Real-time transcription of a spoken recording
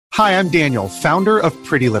Hi, I'm Daniel, founder of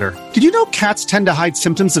Pretty Litter. Did you know cats tend to hide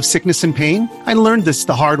symptoms of sickness and pain? I learned this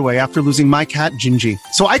the hard way after losing my cat, Gingy.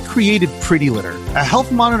 So I created Pretty Litter, a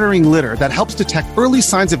health monitoring litter that helps detect early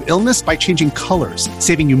signs of illness by changing colors,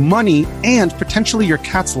 saving you money and potentially your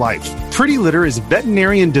cat's life. Pretty Litter is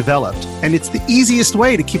veterinarian developed, and it's the easiest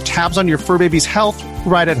way to keep tabs on your fur baby's health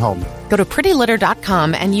right at home. Go to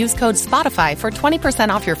prettylitter.com and use code SPOTIFY for 20%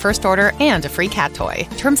 off your first order and a free cat toy.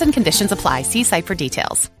 Terms and conditions apply. See site for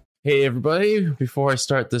details. Hey everybody, before I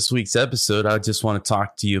start this week's episode, I just want to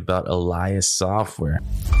talk to you about Elias Software.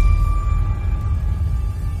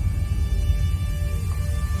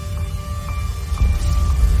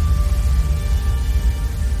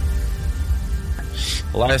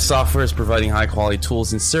 Elias Software is providing high-quality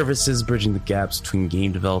tools and services, bridging the gaps between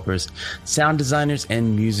game developers, sound designers,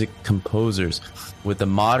 and music composers. With a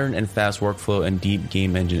modern and fast workflow and deep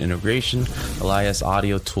game engine integration, Elias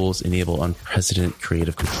audio tools enable unprecedented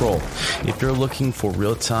creative control. If you're looking for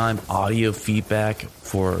real-time audio feedback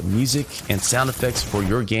for music and sound effects for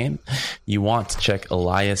your game, you want to check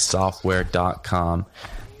eliassoftware.com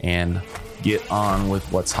and get on with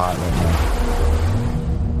what's hot right now.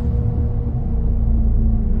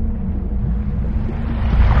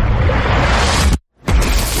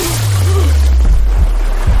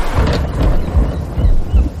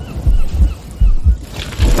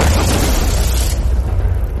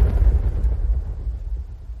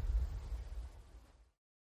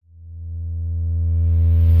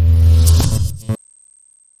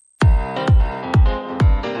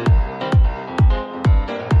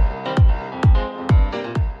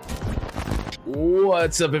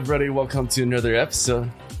 What's up, everybody? Welcome to another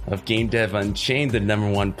episode of Game Dev Unchained, the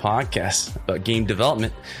 #1 podcast about game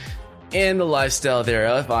development and the lifestyle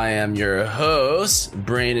thereof. I am your host,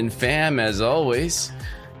 Brandon Pham, as always,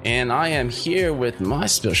 and I am here with my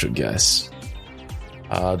special guest,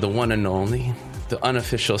 the one and only, the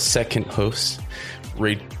unofficial second host,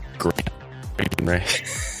 Ray Graham. Ray.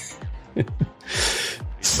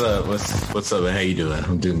 What's up, man? How you doing?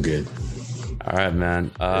 I'm doing good. All right,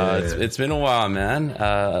 man. It's been a while, man.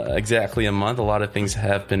 Exactly a month. A lot of things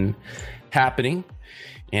have been happening,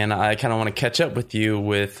 and I kind of want to catch up with you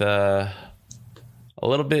with a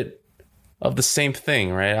little bit of the same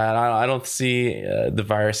thing, right? I don't see the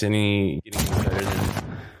virus getting better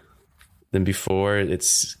than before.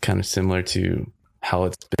 It's kind of similar to how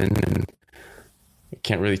it's been, and I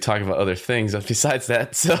can't really talk about other things besides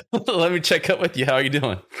that. So let me check up with you. How are you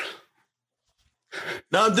doing?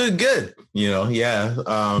 No, I'm doing good.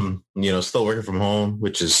 Still working from home,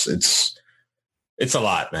 which is it's a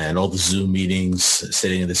lot, man. All the Zoom meetings,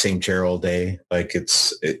 sitting in the same chair all day, like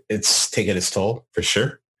it's taking its toll for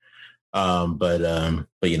sure. But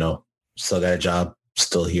still got a job,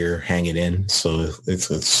 still here, hanging in. So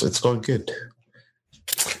it's going good.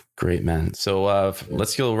 Great, man. So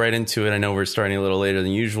let's go right into it. I know we're starting a little later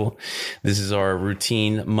than usual. This is our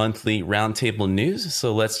routine monthly roundtable news.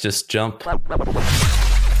 So let's just jump.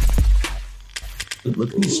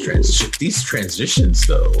 Look at these transitions,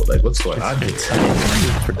 though. Like, what's going on here?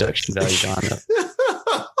 Production value gone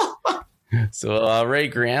up. So Ray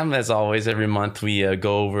Graham, as always, every month we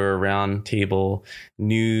go over roundtable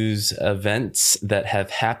news events that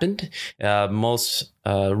have happened. Most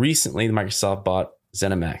recently, Microsoft bought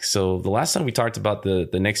ZeniMax. So the last time we talked about the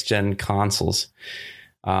next gen consoles,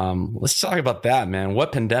 let's talk about that, man.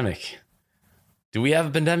 What pandemic? Do we have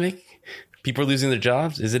a pandemic? People are losing their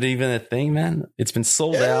jobs. Is it even a thing, man? It's been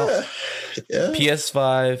sold out. Yeah.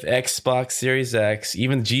 PS5, Xbox Series X,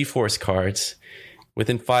 even GeForce cards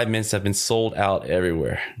within 5 minutes have been sold out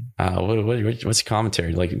everywhere. What's your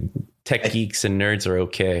commentary? Like, tech geeks and nerds are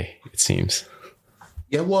okay, it seems.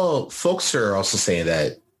 Yeah, well, folks are also saying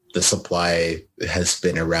that the supply has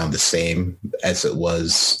been around the same as it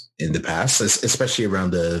was in the past, especially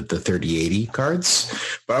around the 3080 cards.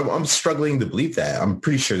 But I'm struggling to believe that. I'm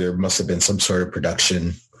pretty sure there must have been some sort of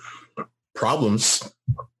production problems.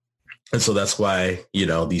 And so that's why,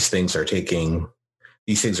 these things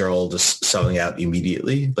are all just selling out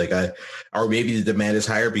immediately. Or maybe the demand is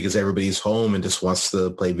higher because everybody's home and just wants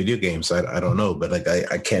to play video games. I don't know. But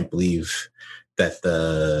I can't believe that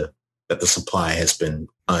the supply has been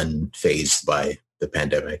unfazed by the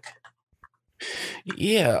pandemic.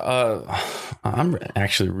 Yeah, I'm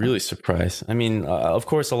actually really surprised. I mean, of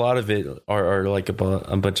course, a lot of it are like a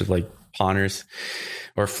bunch of like pawners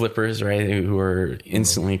or flippers, right? Who are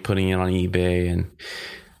instantly putting it on eBay and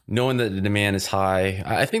knowing that the demand is high.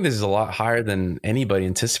 I think this is a lot higher than anybody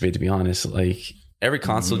anticipated, to be honest. Like every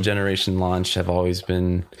console generation launch have always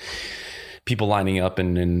been people lining up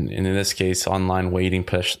and in this case, online waiting,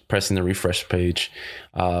 pressing the refresh page.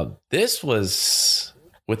 This was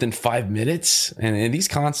within 5 minutes. And these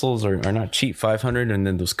consoles are not cheap, 500, and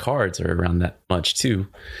then those cards are around that much too.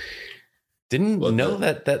 Didn't know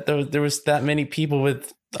that there was that many people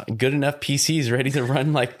with good enough PCs ready to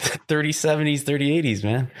run like 3070s, 3080s,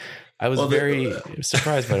 man. I was very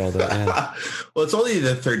surprised by all that. Yeah. Well, it's only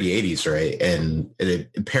the 3080s, right? And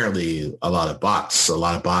apparently a lot of bots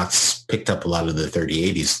picked up a lot of the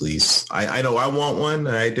 3080s, at least. I know I want one.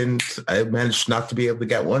 I managed not to be able to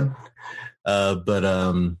get one. But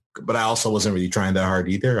I also wasn't really trying that hard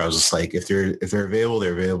either. I was just like, if they're available,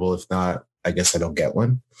 they're available. If not, I guess I don't get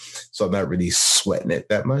one. So I'm not really sweating it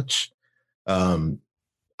that much. I'm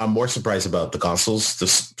more surprised about the consoles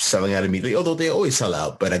just selling out immediately, although they always sell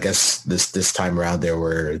out. But I guess this time around it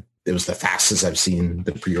was the fastest I've seen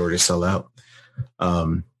the pre-order sell out.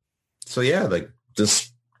 So yeah, like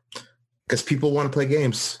just because people want to play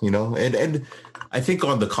games, and I think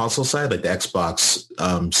on the console side, like the Xbox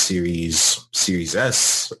Series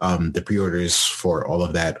S, the pre-orders for all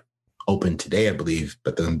of that opened today, I believe,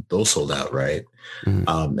 but then those sold out, right?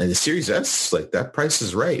 Mm-hmm. And the Series S, like that price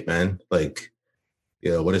is right, man. Like,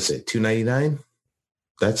 what is it? $299.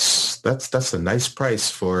 That's a nice price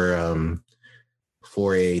for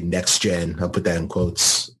a next gen. I'll put that in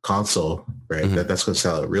quotes, console, right? Mm-hmm. That's going to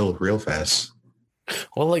sell out real fast.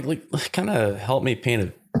 Well, like kind of help me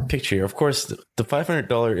paint a picture here. Of course, the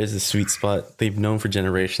 $500 is the sweet spot. They've known for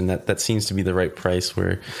generation that seems to be the right price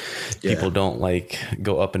where people don't like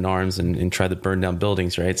go up in arms and try to burn down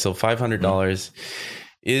buildings, right? So $500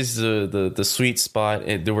 is the sweet spot.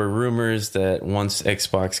 There were rumors that once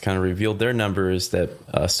Xbox kind of revealed their numbers that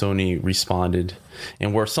Sony responded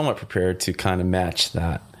and were somewhat prepared to kind of match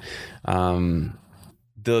that.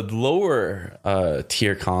 The lower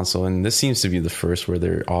tier console, and this seems to be the first where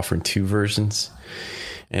they're offering two versions.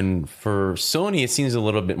 And for Sony, it seems a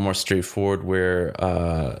little bit more straightforward where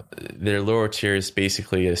their lower tier is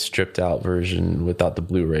basically a stripped out version without the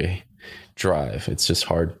Blu-ray drive. It's just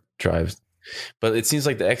hard drive. But it seems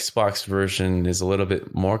like the Xbox version is a little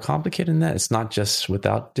bit more complicated than that. It's not just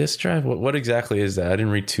without disk drive. What exactly is that? I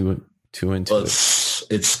didn't read too into it.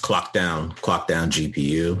 It's clock down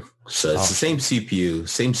GPU. So it's the same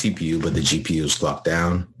CPU, but the GPU is clocked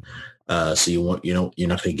down. So you're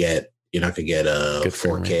not gonna get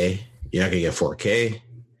 4K. You're not gonna get 4K.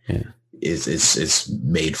 Yeah. It's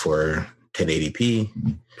made for 1080p.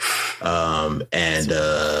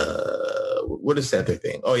 What is the other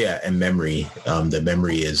thing? Oh yeah, and memory. The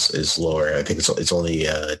memory is lower. I think it's only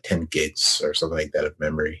 10 gigs or something like that of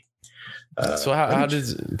memory. So how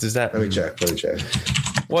does that? Let me check.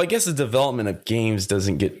 Well, I guess the development of games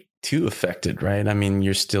doesn't get too affected, right? I mean,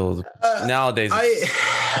 you're still nowadays.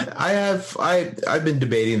 I've been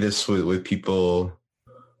debating this with people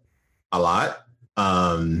a lot,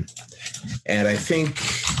 and I think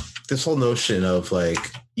this whole notion of like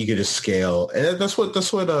you could just scale, and that's what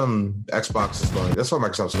Xbox is going. That's what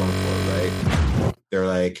Microsoft's going for, right? They're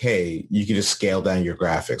like, hey, you can just scale down your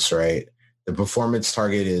graphics, right? The performance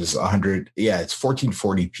target is 100. Yeah, it's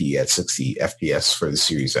 1440p at 60 FPS for the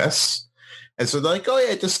Series S. And so they're like, oh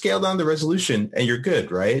yeah, just scale down the resolution and you're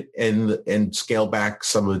good, right? And scale back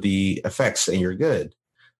some of the effects and you're good.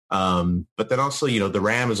 But then also, the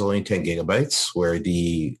RAM is only 10 gigabytes, where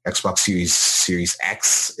the Xbox Series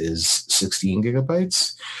X is 16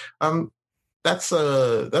 gigabytes. That's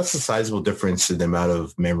a sizable difference in the amount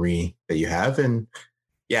of memory that you have. And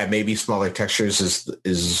yeah, maybe smaller textures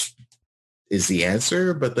is the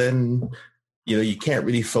answer, but then you can't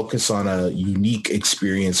really focus on a unique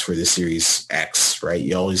experience for the Series X, right?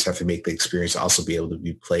 You always have to make the experience also be able to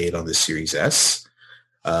be played on the Series S.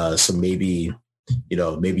 So maybe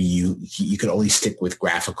you can only stick with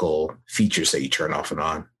graphical features that you turn off and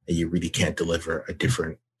on, and you really can't deliver a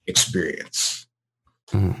different experience.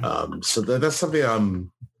 Mm-hmm. So that's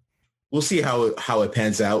something we'll see how it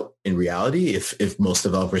pans out in reality. If most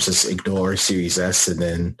developers just ignore Series S and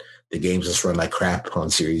then the games just run like crap on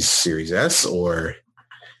Series S, or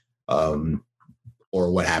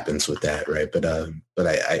what happens with that, right? But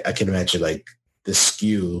I can imagine like the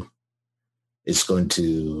SKU is going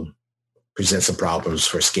to present some problems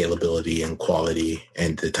for scalability and quality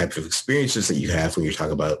and the type of experiences that you have when you're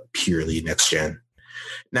talking about purely next gen.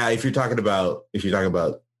 Now, if you're talking about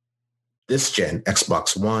this gen,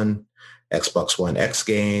 Xbox One X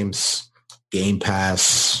games, Game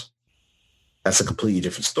Pass, that's a completely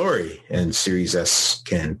different story. And Series S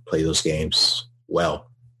can play those games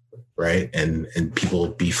well, right? And people will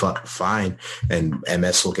be fine. And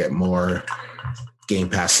MS will get more Game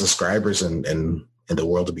Pass subscribers and the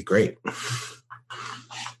world will be great.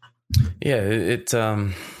 Yeah,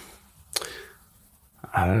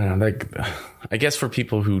 I don't know. Like, I guess for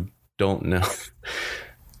people who don't know,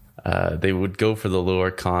 they would go for the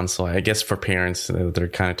lower console. I guess for parents, they're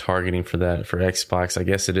kind of targeting for that. For Xbox, I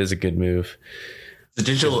guess it is a good move. The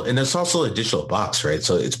digital, and it's also a digital box, right?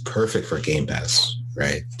 So it's perfect for Game Pass,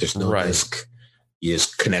 right? There's no risk. You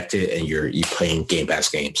just connect it and you're playing Game Pass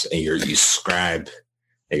games, and you subscribe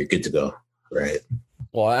and you're good to go, right?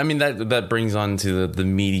 Well, I mean, that brings on to the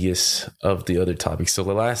meatiest of the other topics. So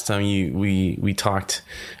the last time we talked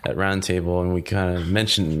at Roundtable, and we kind of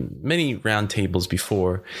mentioned many roundtables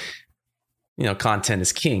before, content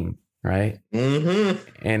is king, right?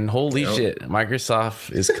 Mm-hmm. And holy shit,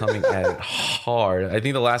 Microsoft is coming at it hard. I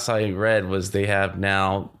think the last I read was they have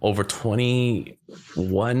now over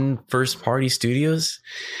 21 first party studios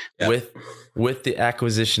with the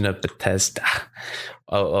acquisition of Bethesda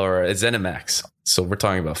or ZeniMax. So we're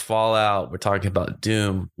talking about Fallout, we're talking about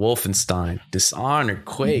Doom, Wolfenstein, Dishonored,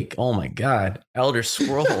 Quake. Oh my God, Elder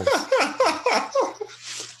Scrolls.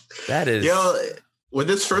 That is. When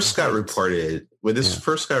this first got reported,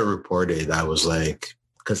 I was like,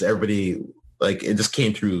 because everybody, like, it just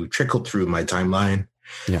trickled through my timeline.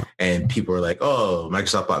 Yeah. And people were like, oh,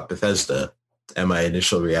 Microsoft bought Bethesda. And my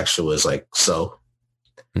initial reaction was like, so.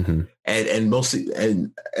 Mm-hmm. And mostly,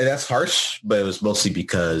 and that's harsh, but it was mostly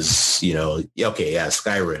because,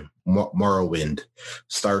 Skyrim, Morrowind,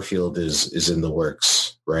 Starfield is in the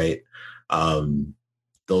works, right?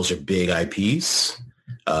 Those are big IPs.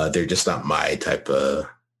 They're just not my type of.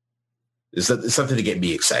 It's something to get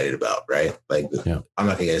me excited about, right? Like, I'm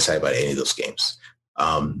not gonna get excited about any of those games.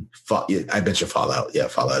 I mentioned Fallout,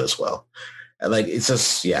 Fallout as well. And like, it's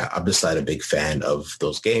just, I'm just not a big fan of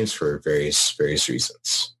those games for various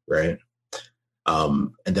reasons, right?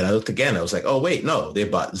 And then I looked again. I was like, oh wait, no, they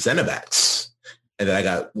bought ZeniMax, and then I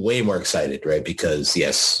got way more excited, right? Because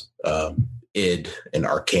id and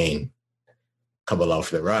Arcane come along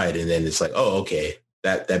for the ride, and then it's like, oh, okay.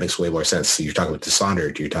 That makes way more sense. So you're talking about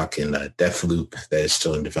Dishonored, you're talking Deathloop that is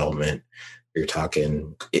still in development. You're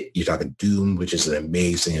talking Doom, which is an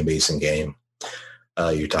amazing game.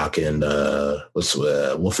 You're talking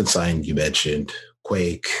Wolfenstein you mentioned,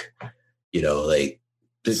 Quake. Those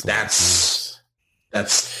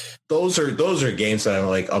are games that I'm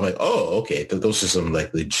like, oh, okay, those are some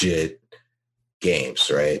like legit games,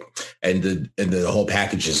 right? And the whole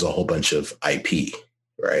package is a whole bunch of IP,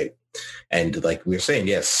 right? And like we were saying,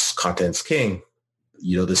 yes, content's king.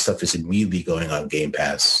 This stuff is immediately going on Game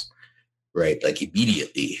Pass, right? Like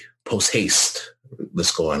immediately, post haste,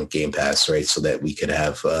 let's go on Game Pass, right? So that we could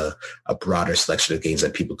have a broader selection of games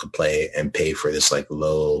that people could play and pay for this like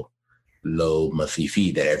low monthly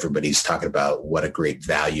fee that everybody's talking about. What a great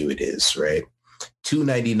value it is, right?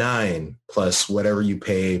 $2.99 plus whatever you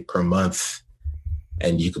pay per month,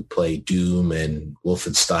 and you could play Doom and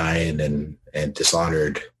Wolfenstein and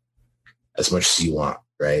Dishonored as much as you want,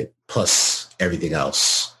 right? Plus everything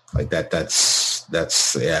else like that. That's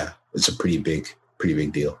it's a pretty big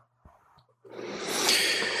deal.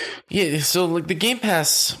 Yeah. So like the Game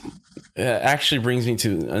Pass actually brings me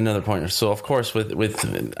to another point. So of course with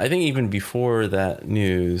I think even before that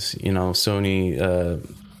news, Sony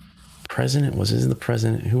president, the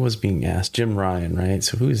president who was being asked? Jim Ryan, right?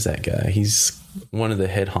 So who is that guy? He's one of the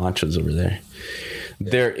head honchos over there.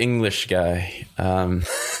 Their English guy.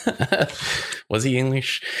 Was he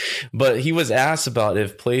English? But he was asked about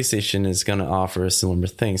if PlayStation is going to offer a similar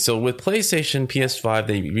thing. So with PlayStation, PS5,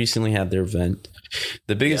 they recently had their event.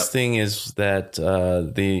 The biggest thing is that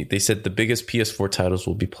they said the biggest PS4 titles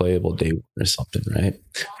will be playable day one or something, right?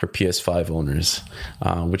 For PS5 owners,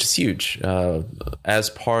 which is huge, as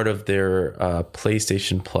part of their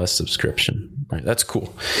PlayStation Plus subscription, right? That's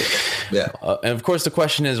cool. Yeah. And of course, the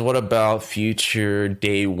question is, what about future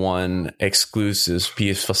day one exclusives,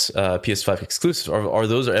 PS5 exclusives? Are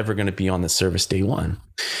those ever going to be on the service day one?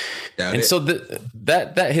 And so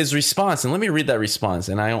that his response, and let me read that response,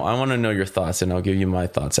 and I want to know your thoughts, and I'll give you my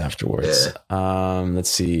thoughts afterwards. Let's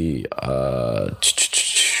see.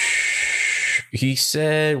 He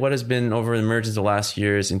said, what has been over the emergence of the last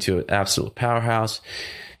years into an absolute powerhouse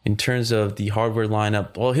in terms of the hardware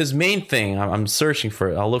lineup. Well, his main thing, I'm searching for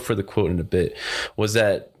it, I'll look for the quote in a bit, was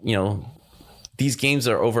that, these games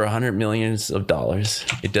are over $100 million.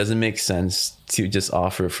 It doesn't make sense to just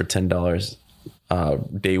offer it for $10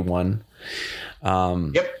 day one.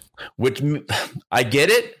 Which I get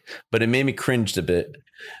it, but it made me cringe a bit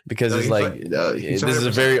because it's like, this is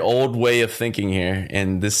a very old way of thinking here.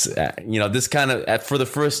 And this, this kind of, for the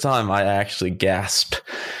first time, I actually gasped,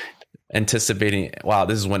 anticipating, wow,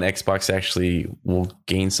 this is when Xbox actually will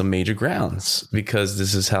gain some major grounds, because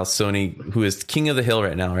this is how Sony, who is king of the hill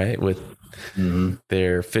right now, right? With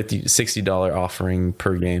their $50-$60 offering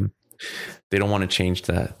per game. They don't want to change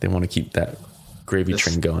that. They want to keep that gravy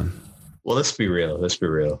train going. Well, let's be real.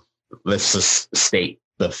 Let's just state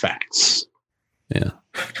the facts. Yeah.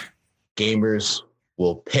 Gamers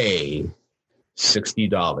will pay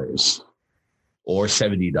 $60 or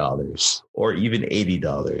 $70 or even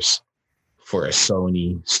 $80 for a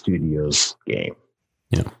Sony Studios game.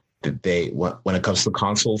 Yeah. When it comes to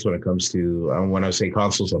consoles, when I say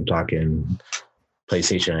consoles, I'm talking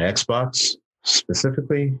PlayStation and Xbox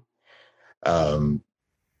specifically.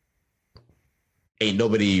 Ain't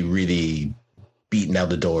nobody really beating out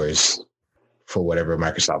the doors for whatever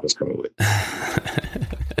Microsoft is coming with.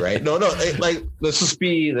 Right? No, like let's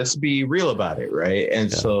be real about it, right?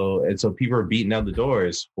 And so people are beating out the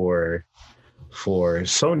doors for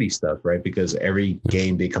Sony stuff, right? Because every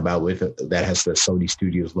game they come out with that has the Sony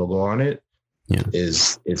Studios logo on it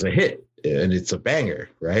is a hit and it's a banger,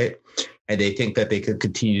 right? And they think that they could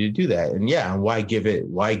continue to do that. And why give it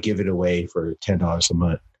away for $10 a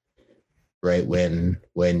month, right? When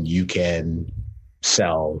you can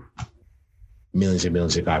sell millions and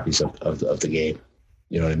millions of copies of the game.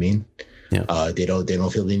 You know what I mean? Yeah. They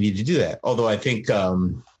don't feel they need to do that. Although I think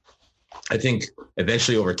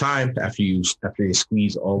eventually over time, after you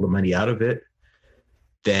squeeze all the money out of it,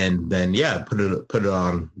 then put it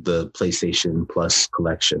on the PlayStation Plus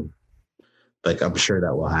collection. Like I'm sure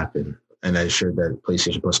that will happen. And I'm sure that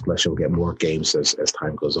PlayStation Plus collection will get more games as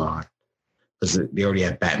time goes on. Because they already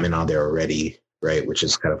have Batman on there already, right? Which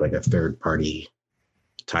is kind of like a third party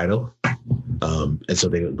title. And so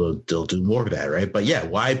they'll do more of that, right? But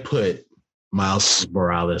why put Miles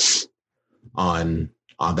Morales on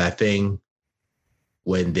that thing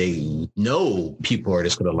when they know people are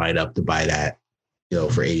just going to line up to buy that,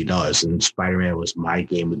 for $80? And Spider-Man was my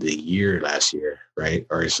game of the year last year, right?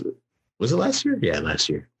 Or was it last year? Yeah, last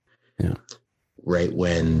year. Yeah. Right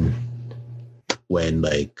when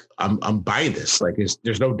like I'm buying this, like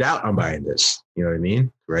there's no doubt I'm buying this. You know what I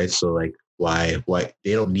mean? Right. So like why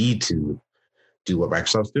they don't need to do what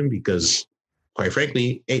Microsoft's doing, because quite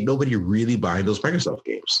frankly, ain't nobody really buying those Microsoft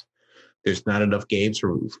games. There was just not enough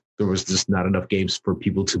games for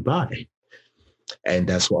people to buy. And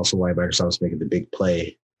that's also why Microsoft's making the big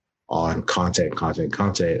play on content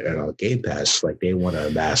and on Game Pass. Like they want to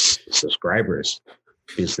amass subscribers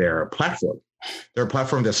because they're a platform. They're a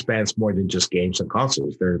platform that spans more than just games and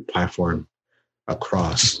consoles. They're a platform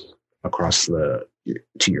across to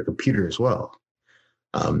your computer as well.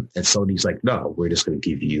 And Sony's like, no, we're just going to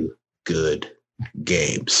give you good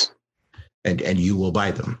games, and you will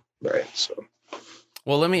buy them, right? So,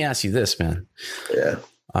 well, let me ask you this, man. Yeah.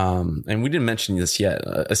 And we didn't mention this yet.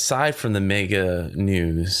 Aside from the mega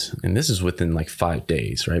news, and this is within like 5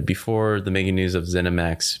 days, right before the mega news of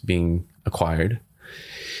ZeniMax being acquired,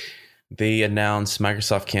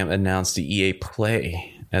 Microsoft announced the EA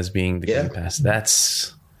Play as being the Game Pass.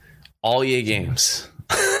 That's all EA games.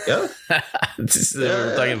 Yeah.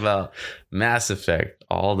 We're talking about Mass Effect,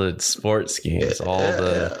 all the sports games, all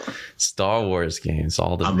the Star Wars games,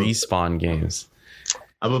 all the Respawn games.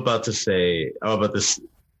 I'm also about to say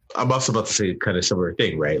kind of similar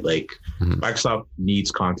thing, right? Like Microsoft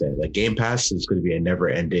needs content. Like Game Pass is going to be a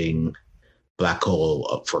never-ending black hole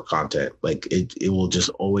up for content. Like it will just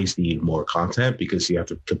always need more content because you have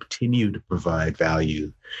to continue to provide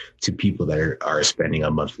value to people that are spending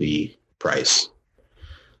a monthly price.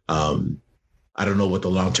 I don't know what the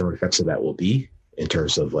long-term effects of that will be in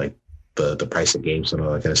terms of like the price of games and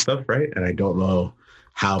all that kind of stuff, right? And I don't know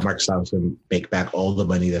how Microsoft's going to make back all the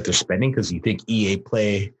money that they're spending, because you think EA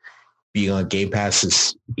Play being on Game Pass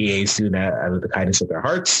is EA's doing that out of the kindness of their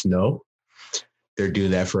hearts? No, they're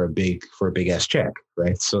doing that for a big ass check,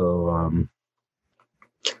 right? So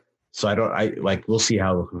we'll see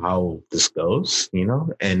how this goes,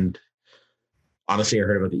 and honestly, I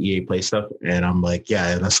heard about the EA Play stuff, and I'm like, yeah,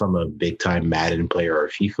 unless I'm a big time Madden player or a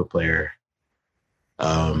FIFA player,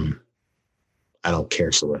 I don't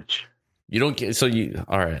care so much. You don't care, so you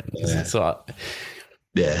all right? Yeah. So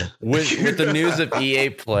yeah, with the news of EA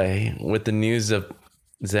Play, with the news of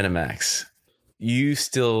ZeniMax, you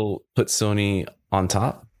still put Sony on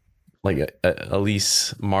top, like at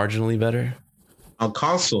least marginally better on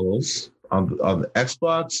consoles, on the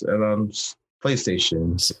Xbox and on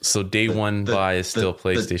PlayStation. So day one buy is still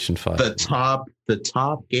PlayStation 5. The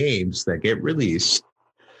top games that get released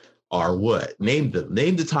are what? Name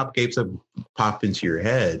the top games that pop into your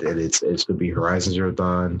head, and it's going to be Horizon Zero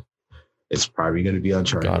Dawn. It's probably going to be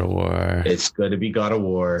Uncharted. God of War. It's going to be God of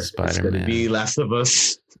War. Spider-Man. It's going to be Last of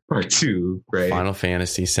Us Part 2, right? Final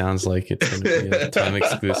Fantasy sounds like it's going to be a time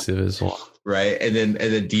exclusive as well. Right. And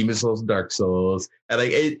then Demon Souls and Dark Souls. And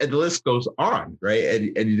and the list goes on, right?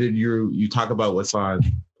 And then you talk about what's on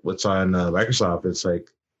Microsoft. It's like,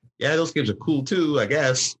 yeah, those games are cool too, I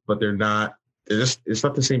guess, but they're not. It's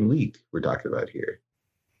not the same league we're talking about here.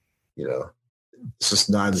 You know, it's just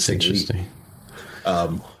not the same league.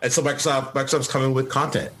 And so Microsoft's coming with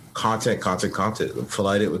content,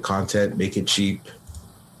 flood it with content, make it cheap.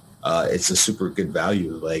 It's a super good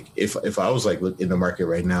value. Like if I was like in the market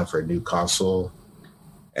right now for a new console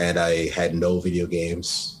and I had no video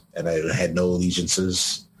games and I had no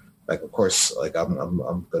allegiances, like of course, like I'm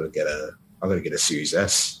gonna get a Series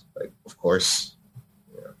S, like of course.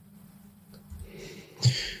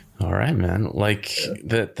 All right, man. Like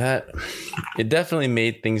that it definitely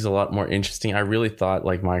made things a lot more interesting. I really thought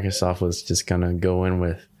like Microsoft was just gonna go in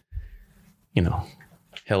with, you know,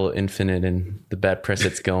 Halo Infinite and the bad press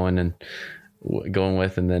it's going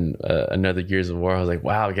with, and then another Gears of War. I was like,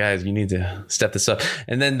 wow, guys, you need to step this up.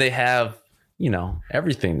 And then they have, you know,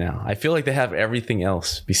 everything now. I feel like they have everything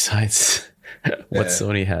else besides what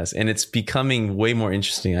Sony has, and it's becoming way more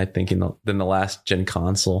interesting, I think, than the last gen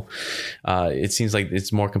console. It seems like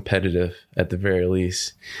it's more competitive at the very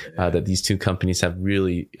least. That these two companies have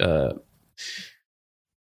really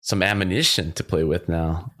some ammunition to play with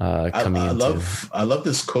now. I love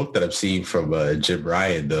this quote that I'm seeing from Jim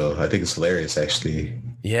Ryan, though. I think it's hilarious, actually.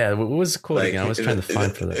 Yeah, what was the quote again? I was trying to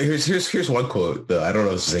find for that. Here's one quote, though. I don't know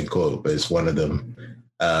if it's the same quote, but it's one of them.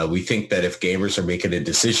 We think that if gamers are making a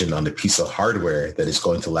decision on a piece of hardware that is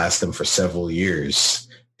going to last them for several years,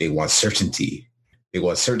 they want certainty. They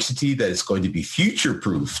want certainty that it's going to be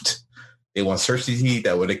future-proofed. They want certainty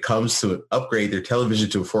that when it comes to upgrade their television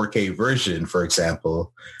to a 4K version, for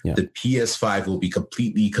example, the PS5 will be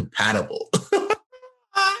completely compatible.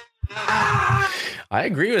 I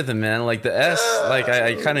agree with him, man. Like the S, like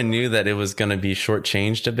I kind of knew that it was going to be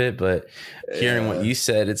shortchanged a bit, but hearing what you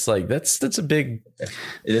said, it's like that's a big.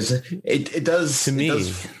 It is. It does to me.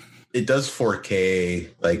 It does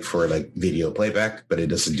 4K like for like video playback, but it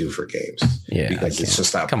doesn't do for games. Yeah, because it's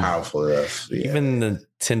just not powerful enough. Yeah. Even the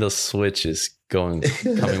Nintendo Switch is coming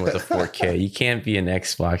with a 4K. You can't be an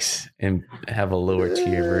Xbox and have a lower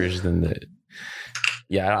tier version than the.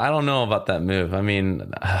 Yeah, I don't know about that move. I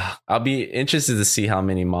mean, I'll be interested to see how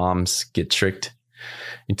many moms get tricked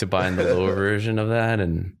into buying the lower version of that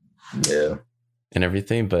and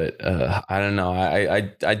everything. But I don't know.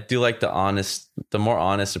 I do like the more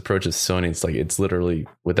honest approach of Sony. It's like it's literally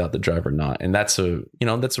without the drive or not, and that's a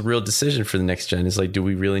real decision for the next gen. It's like, do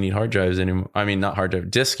we really need hard drives anymore? I mean, not hard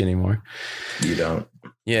drive, disk anymore. You don't.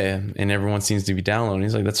 Yeah, and everyone seems to be downloading.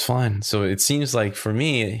 It's like that's fine. So it seems like for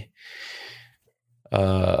me.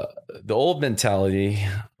 The old mentality,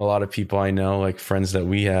 a lot of people I know, like friends that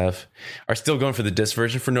we have, are still going for the disc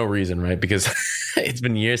version for no reason, right? Because it's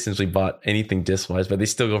been years since we bought anything disc wise, but they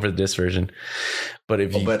still go for the disc version. But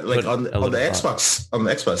if you like on the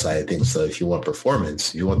Xbox side of things, so if you want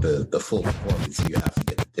performance, you want the full performance, you have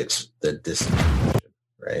to get the disc version,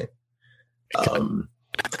 right?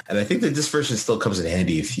 And I think the disc version still comes in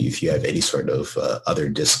handy if you have any sort of other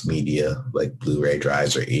disc media like Blu-ray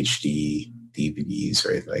drives or HD DVDs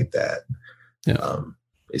or anything like that.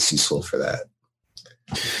 It's useful for that.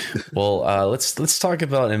 Well, let's talk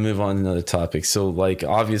about and move on to another topic. So, like,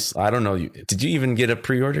 obviously, I don't know. Did you even get a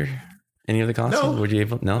pre-order? Any of the consoles? No. Were you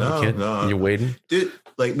able? No. You're waiting, dude.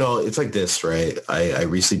 Like, no, it's like this, right? I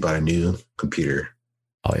recently bought a new computer.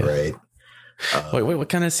 Oh yeah, right. Wait, what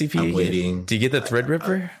kind of CPU? I'm waiting. Do you get the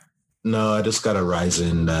Threadripper? No, I just got a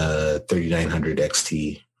Ryzen 3900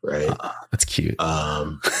 XT. Right, that's cute.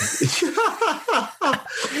 If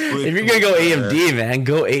you're gonna go AMD, man,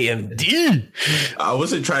 go AMD. I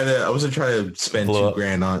wasn't trying to spend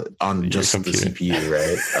 $2,000 on just the CPU,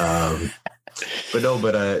 right? But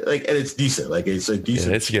like, and it's decent. Like, it's a decent.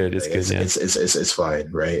 Yeah, it's good. It's good. It's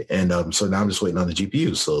fine, right? And so now I'm just waiting on the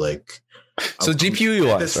GPU. So like. So GPU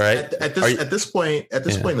wise, right? At this point,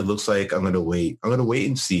 it looks like I'm gonna wait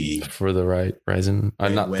and see for the Ryzen,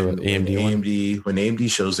 not the AMD one. When AMD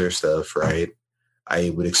shows their stuff, right? I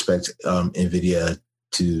would expect NVIDIA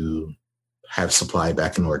to have supply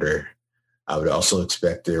back in order. I would also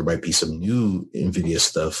expect there might be some new NVIDIA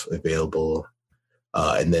stuff available,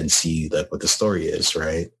 and then see like what the story is,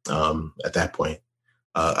 right? At that point,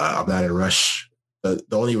 I'm not in a rush. The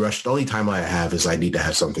only time I have is I need to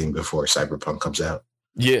have something before Cyberpunk comes out.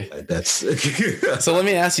 Yeah, that's. So let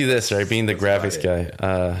me ask you this, right? Being the graphics guy,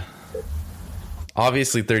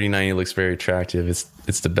 obviously 3090 looks very attractive.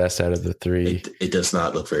 It's the best out of the three. It does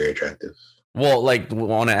not look very attractive. Well, like, I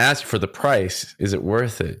want to ask you for the price. Is it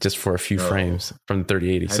worth it just for a few frames from the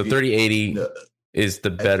 3080? So 3080 is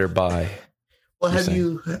the better buy. Well, have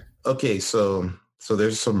you? Okay, so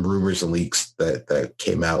there's some rumors and leaks that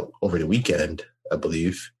came out over the weekend I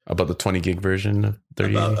believe. About the 20 gig version of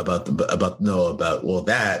 3080? About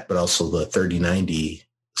that, but also the 3090.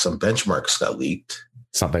 Some benchmarks got leaked.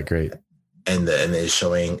 It's not that great. And it's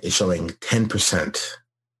showing 10%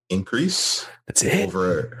 increase. That's it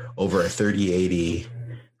over a 3080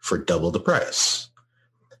 for double the price.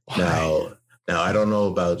 Why? Now I don't know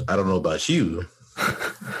about you,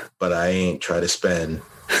 but I ain't try to spend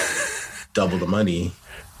double the money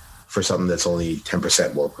for something that's only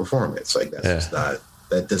 10% more performance. Like that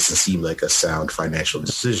doesn't seem like a sound financial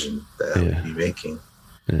decision that I would be making.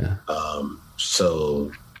 Yeah.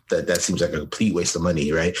 So that seems like a complete waste of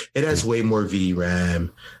money, right? It has way more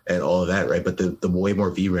VRAM and all of that, right? But the way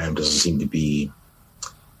more VRAM doesn't seem to be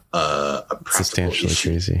a substantially issue.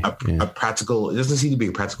 Crazy. It doesn't seem to be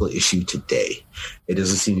a practical issue today. It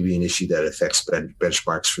doesn't seem to be an issue that affects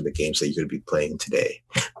benchmarks for the games that you're going to be playing today.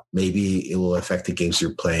 Maybe it will affect the games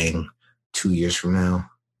you're playing 2 years from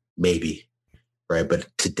now. Maybe, right? But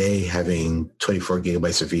today, having 24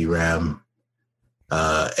 gigabytes of VRAM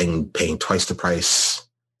and paying twice the price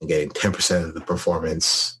and getting 10% of the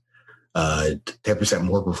performance, 10%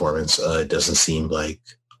 more performance, doesn't seem like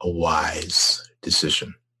a wise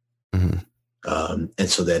decision. Mm-hmm. And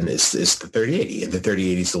so then it's the 3080, and the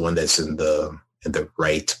 3080 is the one that's in the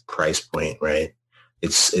right price point, right?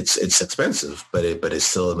 It's expensive, but it's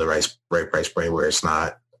still in the right price point where it's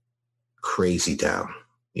not crazy down.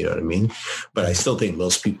 You know what I mean? But I still think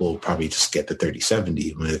most people probably just get the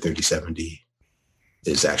 3070 when the 3070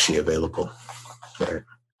 is actually available. Right?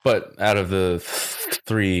 But out of the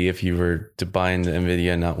three, if you were to buy into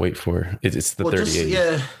NVIDIA and not wait for it, it's the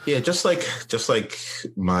 3080. Just like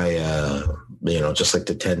my, just like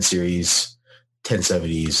the 10 series,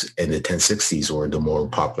 1070s and the 1060s were the more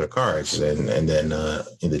popular cards. And then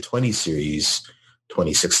in the 20 series,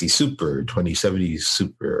 2060 Super, 2070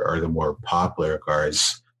 Super are the more popular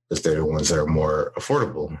cards because they're the ones that are more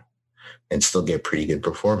affordable and still get pretty good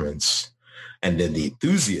performance. And then the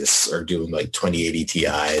enthusiasts are doing like 2080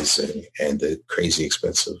 Ti's and the crazy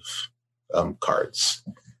expensive cards.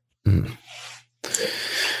 Mm.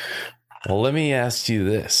 Well, let me ask you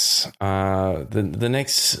this. The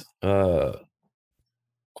next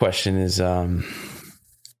question is, I'm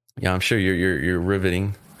sure you're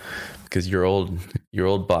riveting because your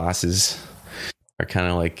old bosses are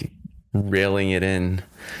kind of like railing it in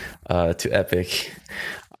to Epic.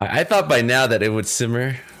 I thought by now that it would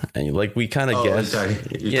simmer, and like we kind of guessed,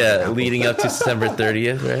 leading up to December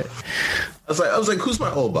 30th, right? I was like, who's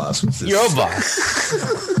my old boss? What's this? Your old boss,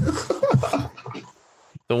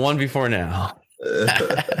 the one before now,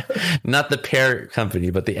 not the parent company,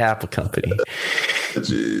 but the Apple company.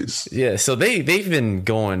 Jeez. Yeah, so they've been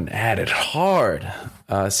going at it hard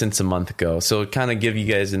since a month ago. So kind of give you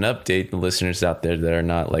guys an update, the listeners out there that are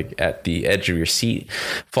not like at the edge of your seat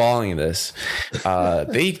following this.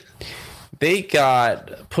 They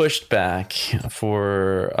got pushed back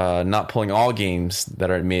for not pulling all games that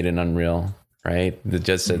are made in Unreal. Right, the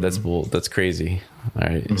judge said that's crazy. All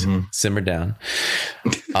right, simmer down.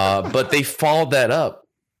 But they followed that up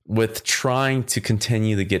with trying to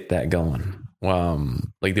continue to get that going.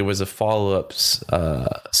 Like there was a follow-up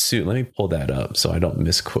suit. Let me pull that up so I don't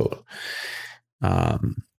misquote.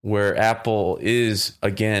 Where Apple is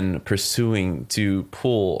again pursuing to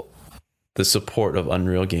pull the support of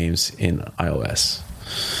Unreal games in iOS.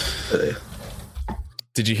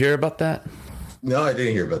 Did you hear about that? No, I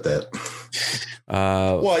didn't hear about that.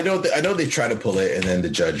 Well, I know they tried to pull it, and then the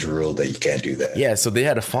judge ruled that you can't do that. Yeah, so they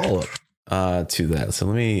had a follow-up to that. So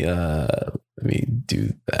let me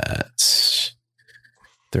do that.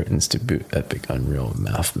 Threatens to boot Epic Unreal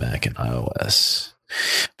Math Mac and iOS.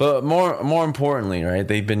 But more importantly, right?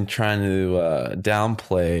 They've been trying to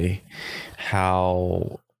downplay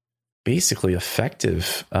how basically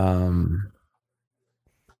effective.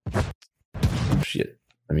 Shit.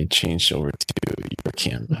 Let me change over to your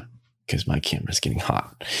camera because my camera's getting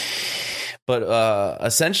hot. But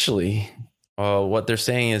essentially, what they're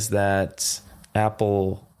saying is that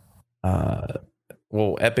Apple,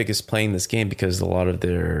 Epic is playing this game because a lot of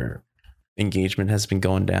their engagement has been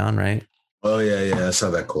going down, right? Oh, yeah. I saw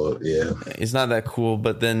that quote. Yeah. It's not that cool.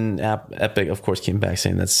 But then Epic, of course, came back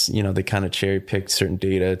saying that's, they kind of cherry picked certain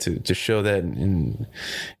data to show that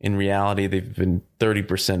in reality, they've been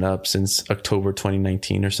 30% up since October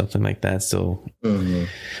 2019 or something like that. So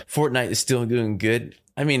Fortnite is still doing good.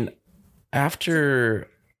 I mean, after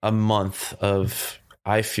a month of,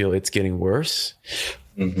 I feel it's getting worse.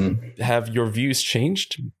 Have your views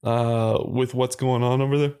changed with what's going on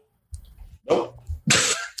over there? Nope.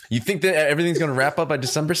 You think that everything's going to wrap up by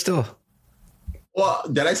December still? Well,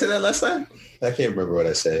 did I say that last time? I can't remember what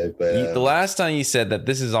I said, but The last time you said that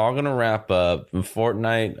this is all going to wrap up,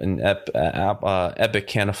 Fortnite and Epic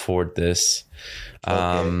can't afford this.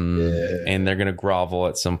 And they're going to grovel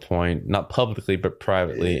at some point, not publicly, but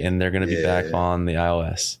privately, and they're going to be back on the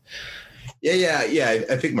iOS. Yeah.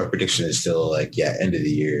 I think my prediction is still like, end of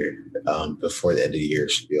the year. Before the end of the year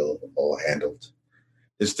should be all handled.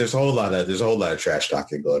 There's a whole lot of trash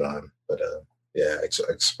talking going on, but I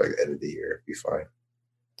expect the end of the year to be fine.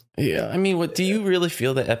 Yeah, I mean, do you really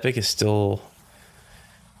feel that Epic is still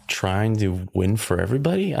trying to win for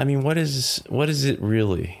everybody? I mean, what is it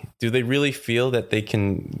really? Do they really feel that they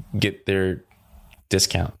can get their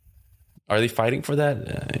discount? Are they fighting for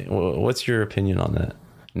that? What's your opinion on that?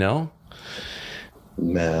 No.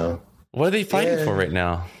 What are they fighting for right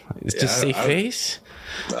now? It's just save face.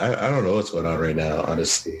 I don't know what's going on right now.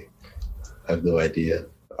 Honestly, I have no idea.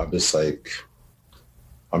 I'm just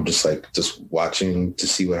watching to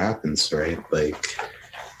see what happens, right? Like,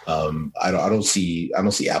 I don't see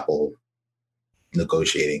Apple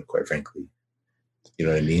negotiating, quite frankly. You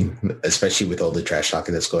know what I mean? Especially with all the trash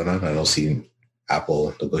talking that's going on, I don't see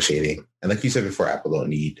Apple negotiating. And like you said before, Apple don't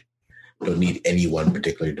need any one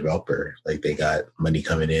particular developer. Like, they got money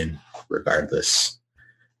coming in regardless,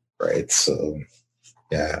 right? So,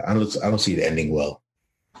 yeah, I don't see it ending well,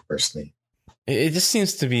 personally. It just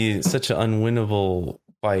seems to be such an unwinnable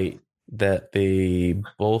fight that they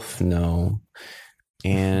both know,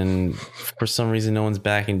 and for some reason no one's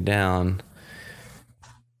backing down.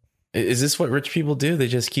 Is this what rich people do? They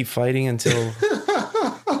just keep fighting until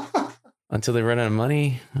they run out of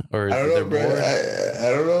money, or I don't know, bro. I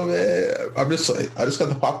don't know, man. I just got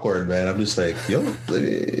the popcorn, man. I'm just like, yo,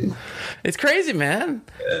 it's crazy, man.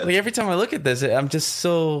 Yeah. Like, every time I look at this, I'm just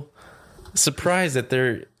so surprised that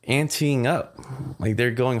they're anteing up. Like,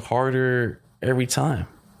 they're going harder every time,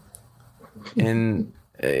 and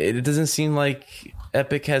it doesn't seem like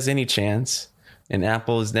Epic has any chance, and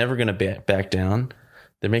Apple is never going to back down.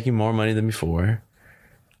 They're making more money than before.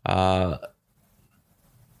 I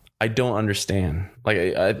don't understand. Like,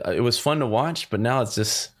 it was fun to watch, but now it's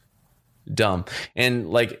just dumb.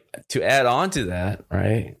 And like, to add on to that,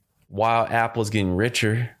 right? While Apple's getting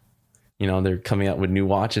richer, they're coming out with new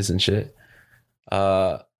watches and shit.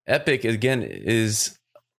 Epic again is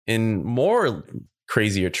in more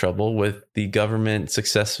crazier trouble with the government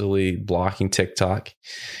successfully blocking TikTok,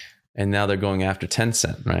 and now they're going after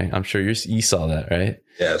Tencent, right? I'm sure you saw that, right?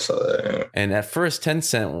 Yeah, I saw that. Yeah. And at first,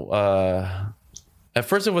 Tencent,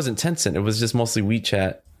 it wasn't Tencent. It was just mostly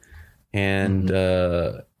WeChat and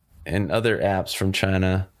other apps from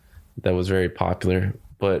China that was very popular.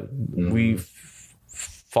 But we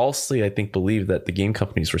falsely, I think, believed that the game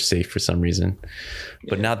companies were safe for some reason.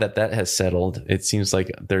 But now that has settled, it seems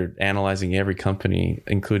like they're analyzing every company,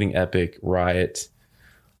 including Epic, Riot,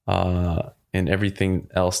 and everything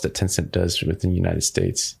else that Tencent does within the United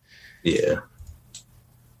States. Yeah.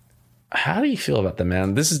 How do you feel about that,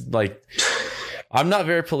 man? This is like, I'm not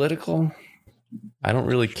very political. I don't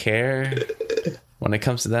really care when it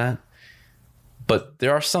comes to that. But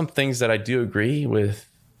there are some things that I do agree with,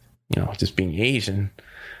 just being Asian.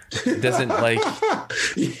 It doesn't like...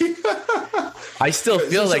 I still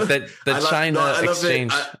feel like that the China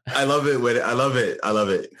exchange... I love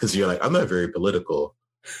it because you're like, I'm not very political.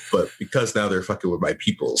 But because now they're fucking with my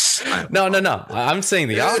peoples. No. I'm saying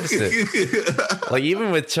the opposite. Like,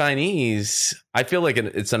 even with Chinese, I feel like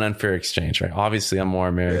it's an unfair exchange, right? Obviously, I'm more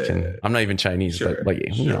American. Yeah. I'm not even Chinese, but like,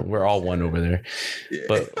 we're all one over there. Yeah.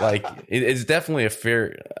 But like, it's definitely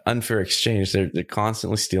unfair exchange. They're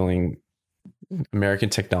constantly stealing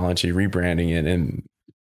American technology, rebranding it,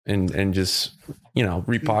 and just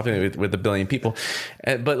repopulating it with a billion people.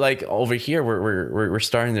 But like, over here, we're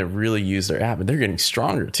starting to really use their app, and they're getting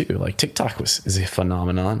stronger too. Like, TikTok is a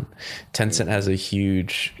phenomenon. Tencent has a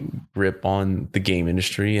huge grip on the game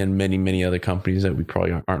industry and many other companies that we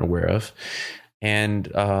probably aren't aware of. And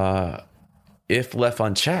if left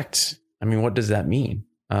unchecked, I mean, what does that mean?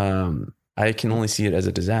 I can only see it as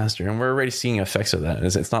a disaster, and we're already seeing effects of that.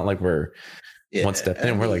 It's not like we're one step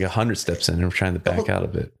in, we're like 100 steps in, and we're trying to back out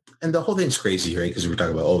of it. And the whole thing's crazy, right? Because we're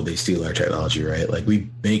talking about, they steal our technology, right? Like,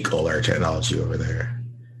 we make all our technology over there,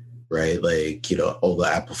 right? Like, all the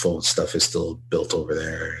Apple phone stuff is still built over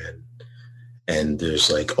there. And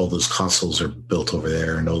there's like, all those consoles are built over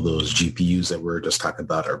there, and all those GPUs that we're just talking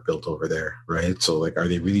about are built over there, right? So like, are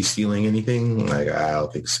they really stealing anything? Like, I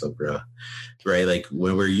don't think so, bro. Right? Like,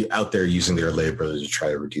 when we're out there using their labor to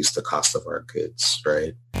try to reduce the cost of our goods,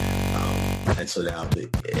 right? And so now they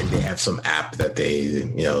have some app that they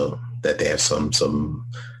have some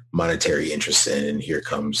monetary interest in, and here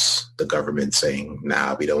comes the government saying,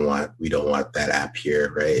 nah, we don't want that app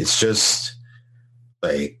here, right? It's just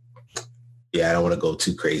like, yeah, I don't want to go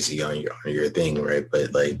too crazy on your thing, right?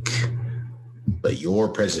 But like your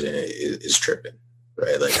president is tripping,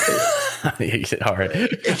 right? Like, all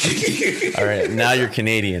right, all right. Now you're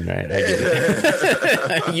Canadian, right? I get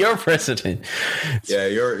it. Your president, yeah,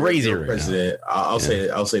 your right president. I'll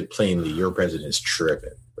say plainly, your president is tripping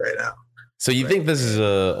right now. So you think this is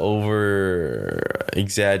a over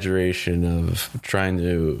exaggeration of trying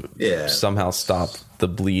to somehow stop the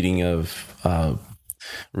bleeding of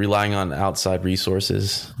relying on outside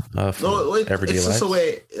resources for everyday life?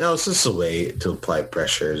 It's just a way to apply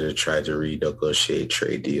pressure to try to renegotiate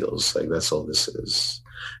trade deals. Like, that's all this is.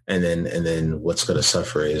 And then what's going to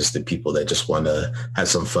suffer is the people that just want to have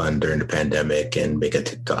some fun during the pandemic and make a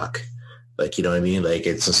TikTok. Like, you know what I mean? Like,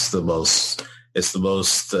 it's just the most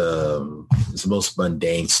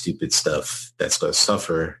mundane, stupid stuff that's going to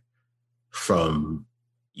suffer from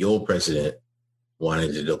your president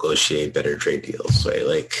wanting to negotiate better trade deals, right?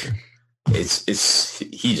 Like, he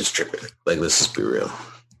just tripping. Like, let's just be real.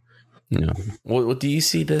 No. Well, do you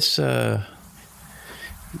see this?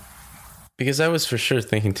 Because I was for sure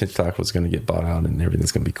thinking TikTok was going to get bought out and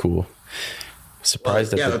everything's going to be cool.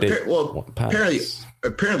 Surprised that the big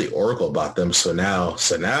apparently Oracle bought them. So now,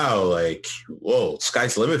 like, whoa,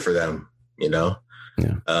 sky's the limit for them. You know.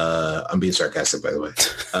 Yeah. I'm being sarcastic, by the way.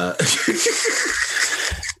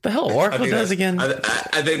 The hell Oracle does again? I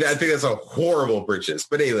think that's a horrible purchase.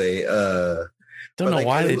 But anyway, don't know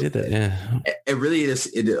why they did that. Yeah, it really is.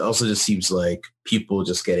 It also just seems like people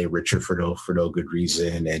just getting richer for no good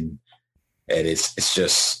reason, and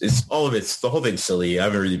it's all of it's the whole thing's silly. I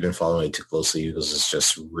haven't really been following it too closely because it's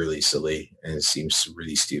just really silly and it seems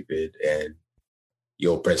really stupid. And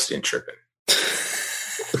your president tripping.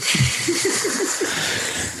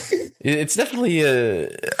 It's definitely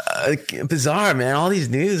bizarre, man. All these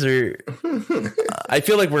news are. I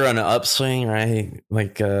feel like we're on an upswing, right?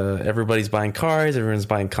 Like everybody's buying cars, everyone's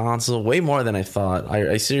buying consoles, way more than I thought.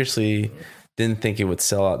 I seriously didn't think it would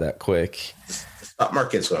sell out that quick. The stock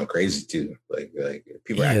market's going crazy too. Like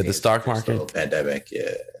people. Yeah, the stock market. Pandemic.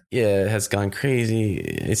 Yeah, it has gone crazy.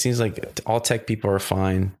 It seems like all tech people are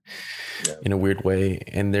fine. Yeah. In a weird way,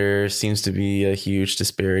 and there seems to be a huge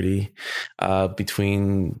disparity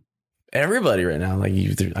between everybody right now. Like,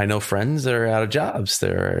 I know friends that are out of jobs,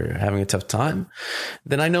 they're having a tough time.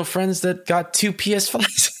 Then I know friends that got 2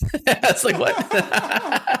 PS5s. It's like, what?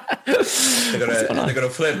 they're gonna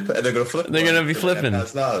flip. They're gonna be flipping.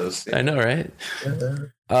 I know, right?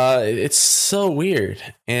 It's so weird,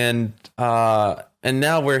 and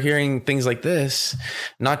now we're hearing things like this,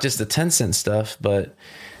 not just the Tencent stuff, but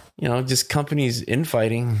just companies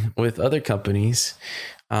infighting with other companies,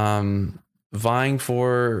 vying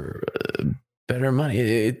for better money.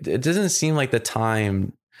 It doesn't seem like the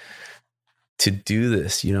time to do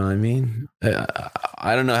this. You know what I mean?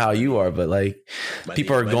 I don't know how you are, but like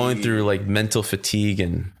people are going through like mental fatigue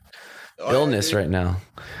and illness right now.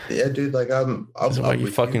 Yeah, dude. Like I'm why you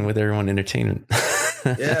fucking with everyone entertainment.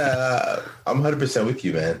 Yeah, I'm 100% with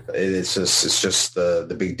you, man. It's just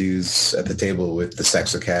the big dudes at the table with the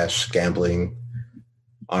stacks of cash gambling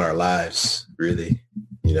on our lives, really.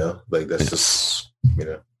 Like that's just,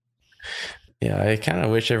 Yeah, I kind of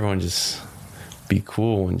wish everyone just be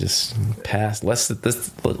cool and just pass. Let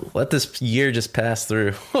this year just pass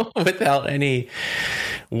through without any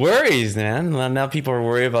worries, man. Now people are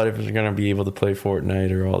worried about if they're going to be able to play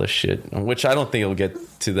Fortnite or all this shit, which I don't think it'll get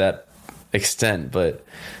to that extent, but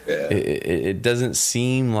it doesn't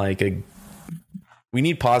seem like we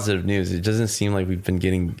need positive news. It doesn't seem like we've been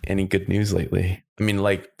getting any good news lately. I mean,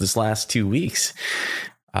 like this last 2 weeks,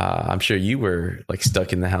 I'm sure you were like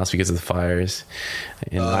stuck in the house because of the fires,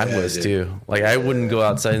 and I was too. Like I wouldn't go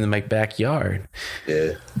outside in my backyard.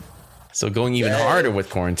 Yeah. So going even harder with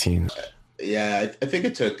quarantine. Yeah, I think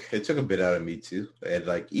it took a bit out of me too. And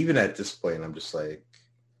like even at this point, I'm just like,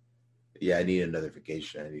 yeah, I need another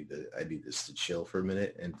vacation. I need this to chill for a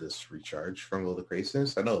minute and just recharge from all the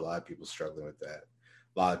craziness. I know a lot of people struggling with that.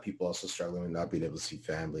 A lot of people also struggling with not being able to see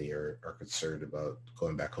family or are concerned about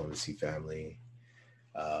going back home to see family,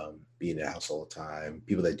 being in the house all the time.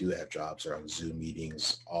 People that do have jobs are on Zoom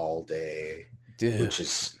meetings all day, which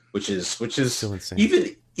is so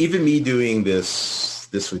insane. Even me doing this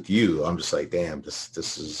with you, I'm just like, damn, this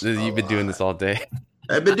is. You've been doing this all day.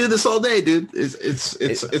 I've been doing this all day, dude.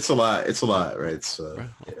 It's a lot. It's a lot, right? So,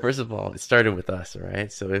 first of all, it started with us, all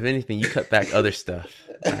right? So if anything, you cut back other stuff.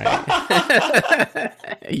 All right?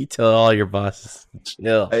 You tell all your bosses,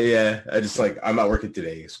 chill. Yeah, I just like, I'm not working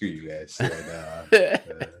today. Screw you guys.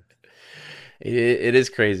 It is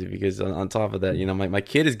crazy because on top of that, you know, my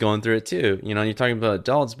kid is going through it too. You know, you're talking about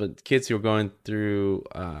adults, but kids who are going through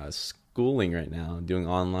schooling right now, doing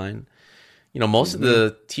online. You know, most of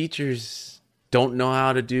the teachers don't know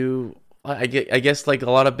how to do. I guess like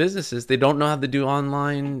a lot of businesses, they don't know how to do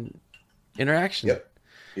online interaction.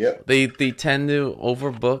 Yep. They tend to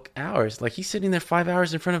overbook hours. Like he's sitting there 5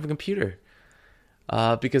 hours in front of a computer,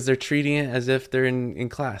 because they're treating it as if they're in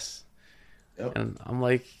class. Yep. And I'm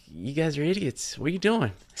like, you guys are idiots. What are you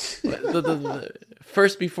doing?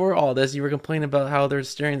 First, before all this, you were complaining about how they're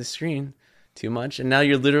staring at the screen too much, and now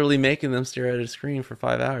you're literally making them stare at a screen for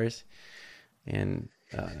 5 hours. And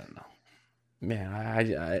I don't know,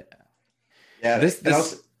 man. That's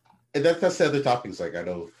the other topics. Like I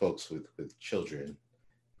know folks with children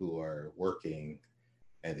who are working,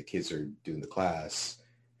 and the kids are doing the class,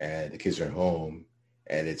 and the kids are at home,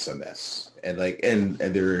 and it's a mess. And like and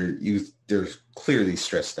they're clearly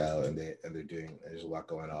stressed out, and they're doing. There's a lot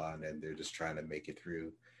going on, and they're just trying to make it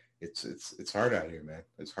through. It's hard out here, man.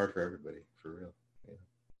 It's hard for everybody, for real.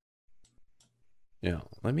 Yeah,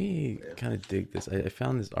 let me kind of dig this. I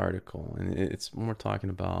found this article, and it's more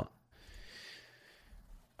talking about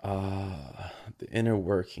the inner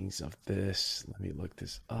workings of this. Let me look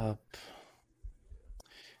this up.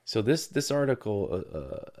 So this article,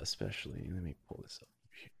 especially, let me pull this up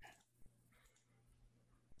here.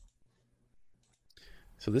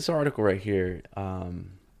 So this article right here,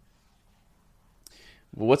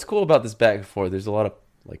 what's cool about this back and forth? There's a lot of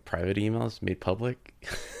like private emails made public.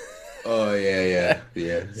 Oh yeah.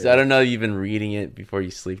 So I don't know if you've been reading it before you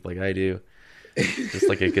sleep like I do. Just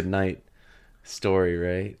like a good night story,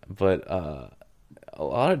 right? But a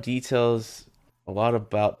lot of details, a lot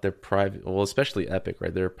about their private, well, especially Epic,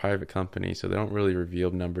 right? They're a private company, so they don't really reveal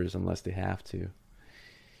numbers unless they have to.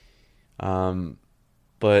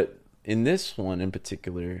 But in this one in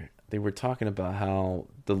particular, they were talking about how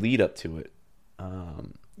the lead up to it,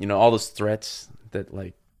 you know, all those threats that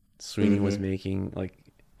like Sweeney was making, like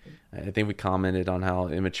I think we commented on how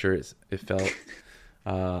immature it felt,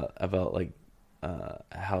 about like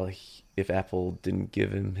how if Apple didn't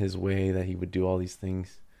give him his way, that he would do all these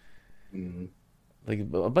things, like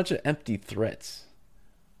a bunch of empty threats.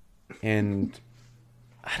 And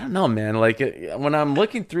I don't know, man. Like when I'm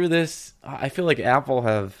looking through this, I feel like Apple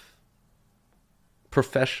have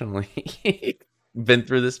professionally been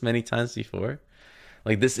through this many times before.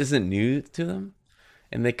 Like this isn't new to them.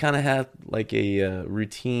 And they kind of had like a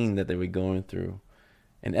routine that they were going through.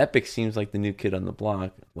 And Epic seems like the new kid on the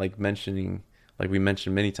block, like we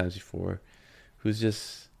mentioned many times before, who's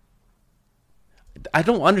just, I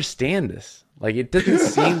don't understand this. Like it doesn't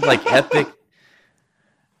seem like Epic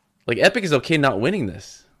is okay not winning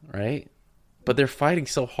this, right? But they're fighting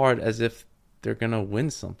so hard as if they're going to win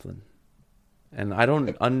something. And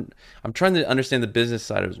I'm trying to understand the business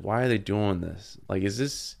side of it. Why are they doing this? Like, is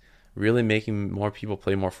this really making more people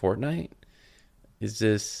play more Fortnite? Is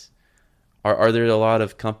this, are there a lot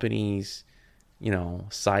of companies, you know,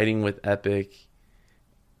 siding with Epic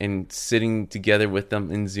and sitting together with them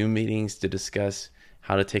in Zoom meetings to discuss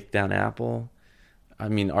how to take down Apple? I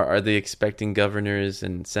mean, are they expecting governors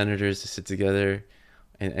and senators to sit together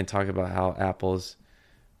and talk about how Apple's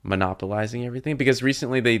monopolizing everything? Because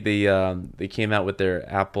recently they came out with their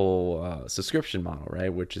Apple subscription model,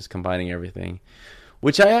 right, which is combining everything.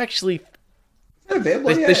 Which I actually,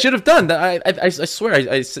 they should have done. I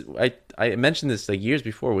swear, I mentioned this like years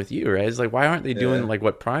before with you, right? It's like, why aren't they doing like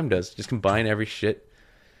what Prime does? Just combine every shit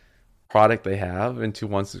product they have into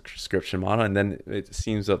one subscription model, and then it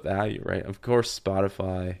seems of value, right? Of course,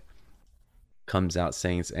 Spotify comes out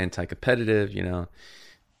saying it's anti-competitive, you know,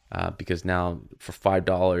 because now for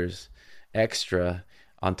 $5 extra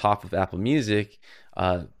on top of Apple Music,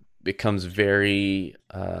 becomes very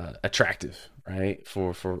attractive, right,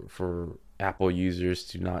 for Apple users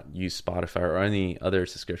to not use Spotify or any other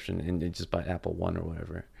subscription and just buy Apple One or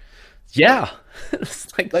whatever. Yeah,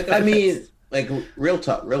 it's like I mean, like real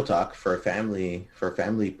talk for a family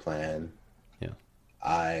plan. Yeah,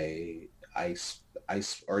 I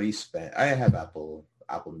already spent. I have Apple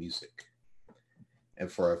Music,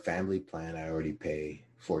 and for a family plan, I already pay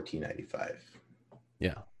 $14.95.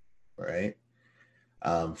 Yeah, right.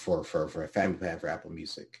 For a family plan for Apple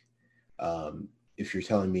Music. If you're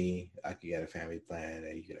telling me I could get a family plan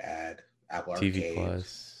and you could add Apple TV Arcade,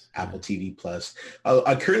 Plus, Apple TV Plus.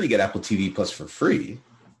 I currently get Apple TV Plus for free,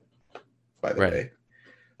 by the way,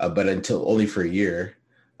 but until only for a year,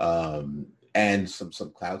 and some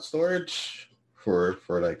cloud storage for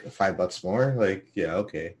like $5 more. Like, yeah,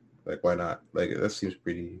 okay, like why not? Like that seems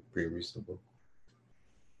pretty reasonable.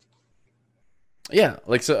 Yeah,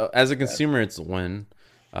 like so as a consumer, it's a win.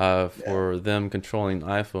 For them controlling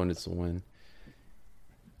iPhone, it's a win.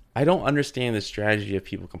 I don't understand the strategy of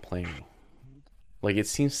people complaining. Like, it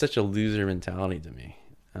seems such a loser mentality to me.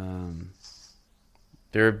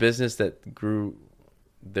 They're a business that grew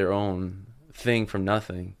their own thing from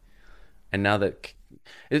nothing, and now that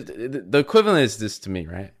the equivalent is this to me,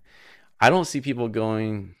 right? I don't see people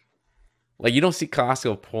going, like, you don't see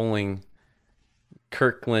Costco pulling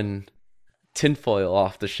Kirkland tinfoil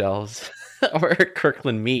off the shelves or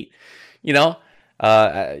Kirkland meat, you know.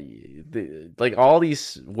 Like all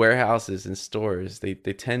these warehouses and stores, they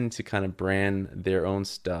tend to kind of brand their own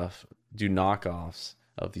stuff, do knockoffs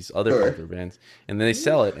of these other popular brands, and then they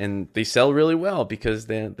sell it, and they sell really well because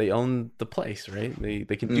they own the place, right?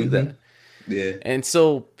 They can do that. Yeah. And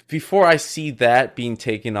so before I see that being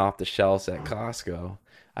taken off the shelves at Costco,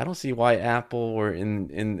 I don't see why Apple or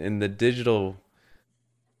in the digital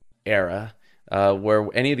era where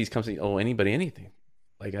any of these companies owe anybody anything.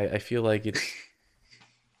 Like I feel like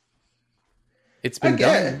it's been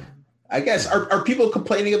done. I guess are people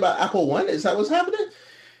complaining about Apple One? Is that what's happening?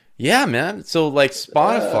 Yeah, man. So like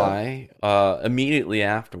Spotify immediately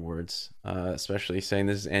afterwards, especially saying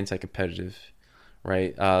this is anti-competitive,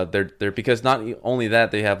 right? They're because not only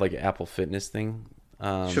that, they have like an Apple Fitness thing.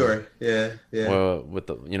 Sure. Yeah. With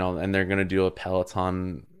the and they're gonna do a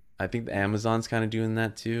Peloton. I think Amazon's kind of doing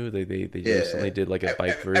that too. They recently did like a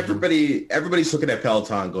bike version. Everybody's looking at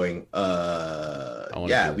Peloton going,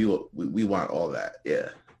 we want all that. Yeah.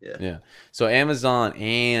 So Amazon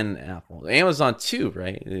and Apple, Amazon too,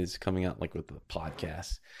 right, is coming out like with the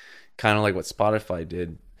podcast, kind of like what Spotify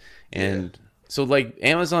did, and so like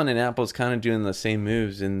Amazon and Apple is kind of doing the same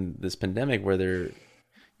moves in this pandemic where they're,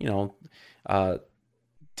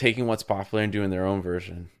 taking what's popular and doing their own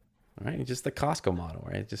version. Right, just the Costco model,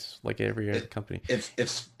 right? Just like every other company. If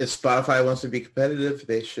Spotify wants to be competitive,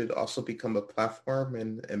 they should also become a platform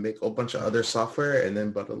and make a whole bunch of other software and then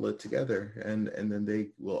bundle it together, and then they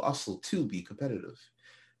will also too be competitive.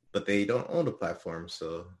 But they don't own a platform,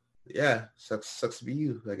 so yeah, sucks to be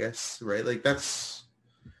you, I guess, right? Like that's,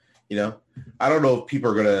 I don't know if people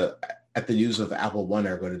are gonna at the news of Apple One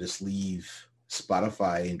are going to just leave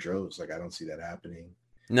Spotify in droves. Like I don't see that happening.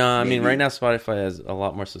 No, I mean, right now Spotify has a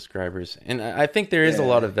lot more subscribers. And I think there is a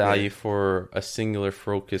lot of value for a singular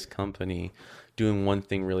focused company doing one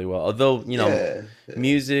thing really well. Although,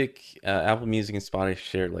 music, Apple Music and Spotify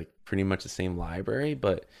share like pretty much the same library.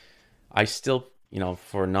 But I still,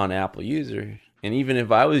 for a non-Apple user, and even if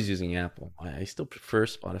I was using Apple, I still prefer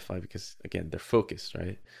Spotify because, again, they're focused,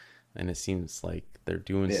 right? And it seems like they're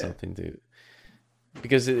doing something to...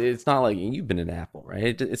 Because it's not like you've been at Apple,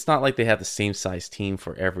 right? It's not like they have the same size team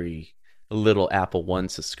for every little Apple One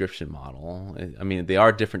subscription model. I mean, they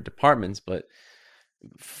are different departments, but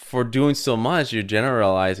for doing so much, you're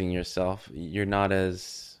generalizing yourself. You're not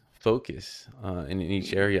as focused in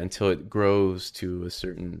each area until it grows to a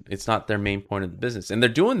certain... It's not their main point of the business. And they're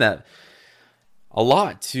doing that a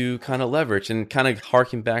lot to kind of leverage and kind of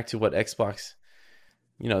harken back to what Xbox,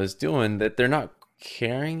 is doing, that they're not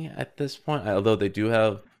caring at this point, although they do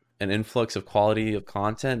have an influx of quality of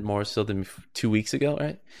content more so than 2 weeks ago,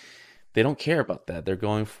 right? They don't care about that. They're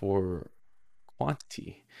going for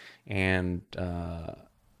quantity, and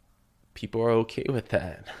people are okay with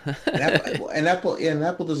that. and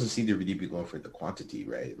Apple doesn't seem to really be going for the quantity,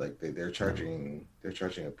 right? Like they're charging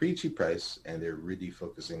a pretty cheap price, and they're really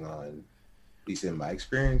focusing on, at least in my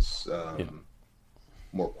experience,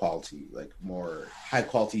 more quality, like more high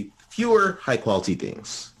quality, fewer high quality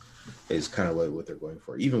things is kind of what they're going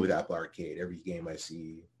for. Even with Apple Arcade, every game I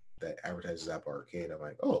see that advertises Apple Arcade, I'm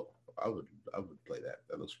like, oh, I would play that.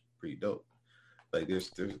 That looks pretty dope. Like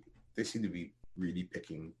they seem to be really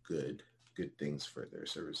picking good things for their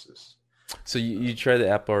services. So you try the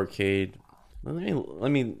Apple Arcade. Let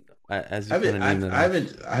me as you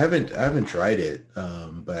I haven't tried it,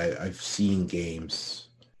 but I've seen games.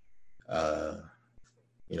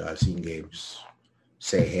 I've seen games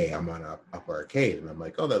say, hey, I'm on Apple Arcade. And I'm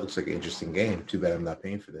like, oh, that looks like an interesting game. Too bad I'm not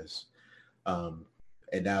paying for this. And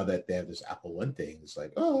now that they have this Apple One thing, it's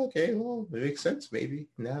like, oh, okay, well, it makes sense maybe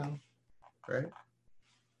now, right?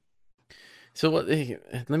 So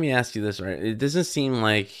let me ask you this, right? It doesn't seem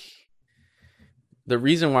like the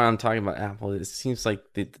reason why I'm talking about Apple, it seems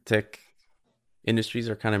like the tech industries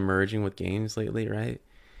are kind of merging with games lately, right?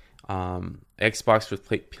 Xbox with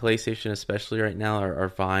PlayStation especially right now are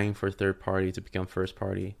vying for third party to become first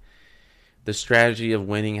party. The strategy of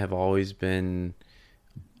winning have always been,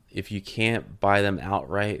 if you can't buy them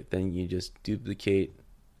outright, then you just duplicate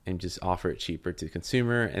and just offer it cheaper to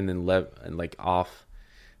consumer, and then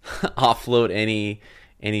offload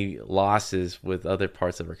any losses with other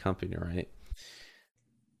parts of our company, right?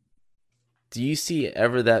 Do you see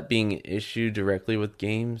ever that being an issue directly with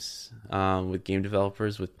games, with game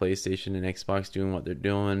developers, with PlayStation and Xbox doing what they're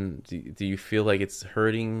doing? Do you feel like it's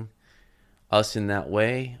hurting us in that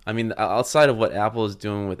way? I mean, outside of what Apple is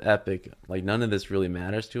doing with Epic, like none of this really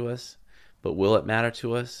matters to us. But will it matter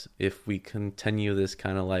to us if we continue this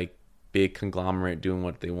kind of like big conglomerate doing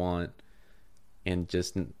what they want, and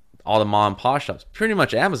just all the mom and pop shops, pretty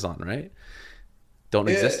much Amazon, right, don't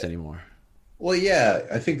exist anymore? Well, yeah,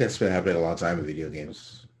 I think that's been happening a long time in video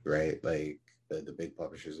games, right? Like the big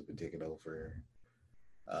publishers have been taking over,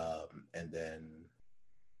 and then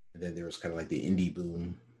there was kind of like the indie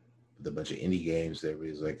boom with a bunch of indie games.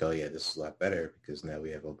 Everybody's like, oh yeah, this is a lot better because now we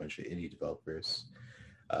have a bunch of indie developers.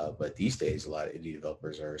 But these days, a lot of indie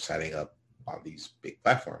developers are signing up on these big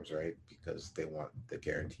platforms, right? Because they want the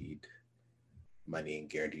guaranteed money and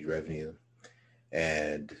guaranteed revenue.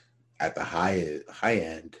 And at the high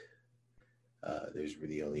end, there's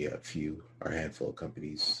really only a few or a handful of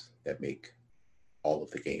companies that make all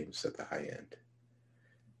of the games at the high end,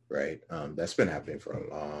 right? That's been happening for a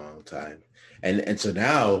long time, and so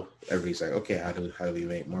now everybody's like, okay, how do we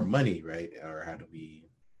make more money, right? Or how do we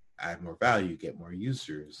add more value, get more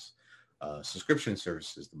users? Subscription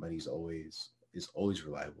services, the money is always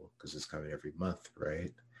reliable because it's coming every month,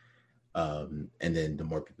 right? And then the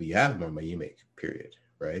more people you have, the more money you make, period,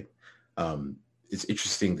 right? It's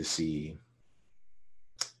interesting to see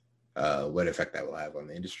what effect that will have on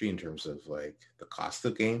the industry in terms of like the cost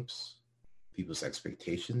of games, people's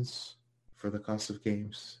expectations for the cost of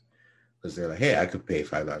games, because they're like, hey, I could pay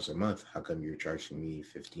 $5 a month. How come you're charging me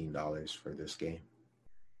 $15 for this game?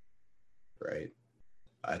 Right?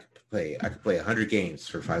 I could play 100 games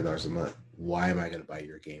for $5 a month. Why am I going to buy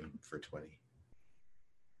your game for 20?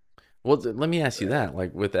 Well, let me ask you that.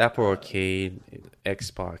 Like with Apple Arcade,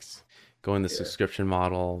 Xbox, going the subscription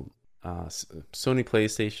model, Sony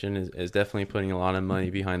PlayStation is definitely putting a lot of money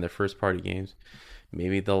behind their first party games.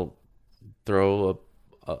 Maybe they'll throw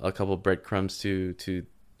a couple of breadcrumbs to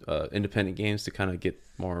independent games to kind of get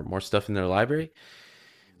more stuff in their library.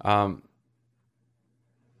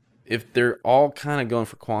 If they're all kind of going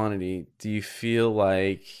for quantity, do you feel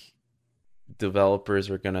like developers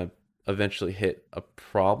are going to eventually hit a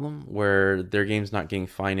problem where their game's not getting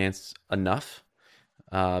financed enough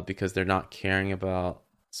because they're not caring about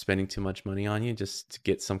spending too much money on you just to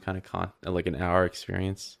get some kind of like an hour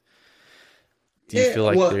experience? Do you feel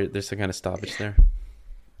like there's some kind of stoppage there?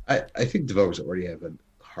 I think developers already have a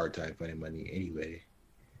hard time finding money anyway,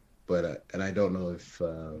 but and I don't know if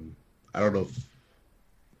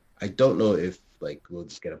like we'll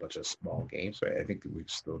just get a bunch of small games, right? I think we're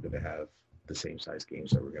still going to have the same size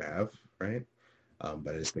games that we're going to have, right?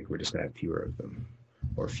 But I just think we're just going to have fewer of them,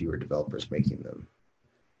 or fewer developers making them.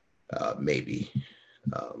 Maybe.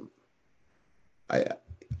 I'm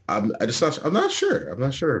not sure. I'm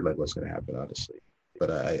not sure like what's going to happen, honestly. But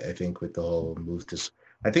I think with the whole move to,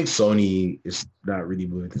 I think Sony is not really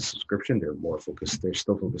moving to subscription. They're more focused. They're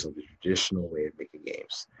still focused on the traditional way of making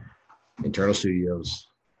games. Internal studios,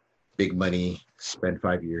 big money, spend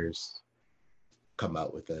 5 years, come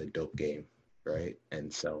out with a dope game, right?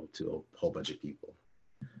 And sell to a whole bunch of people.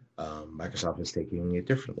 Microsoft is taking it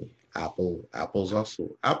differently. Apple's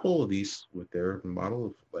also, at least with their model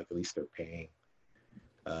of like, at least they're paying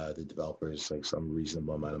the developers like some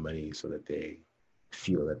reasonable amount of money so that they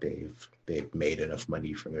feel that they've made enough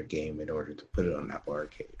money from their game in order to put it on Apple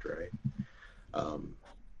Arcade, right?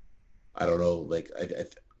 I don't know, like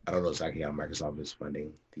I don't know exactly how Microsoft is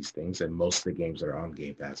funding these things, and most of the games that are on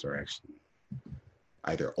Game Pass are actually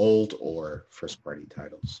either old or first-party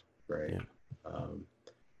titles, right? Yeah.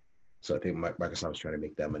 So I think Microsoft is trying to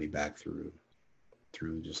make that money back through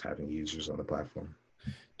just having users on the platform.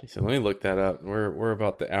 So let me look that up. We're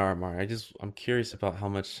about the hour mark. I'm curious about how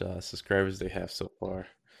much subscribers they have so far.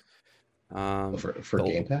 For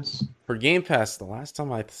Game Pass? For Game Pass, the last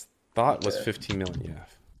time I thought was 15 million. Yeah.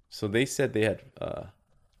 So they said they had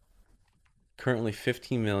currently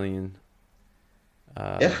 15 million.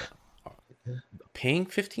 Paying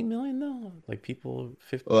 15 million though, like people.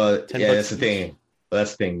 10 that's the thing. Well,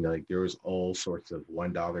 that's the thing. Like there was all sorts of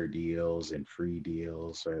 $1 deals and free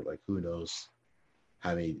deals, right? Like who knows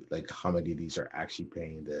how many of these are actually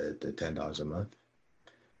paying the $10 a month.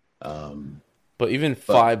 But even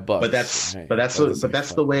 $5. But that's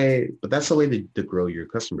the way to grow your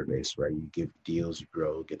customer base, right? You give deals, you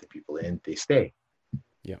grow, get the people in, they stay.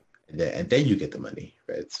 Yeah. And then you get the money,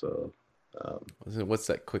 right? So what's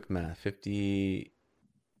that quick math? $550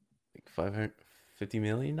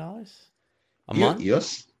 million a month?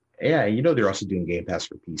 Yes. Yeah, they're also doing Game Pass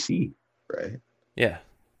for PC, right? Yeah.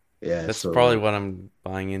 Yeah. That's probably what I'm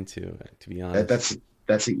buying into, to be honest.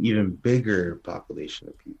 that's an even bigger population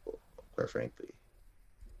of people, quite frankly.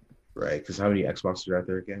 Right? Because how many Xboxes are out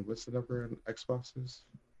there again? What's the number on Xboxes?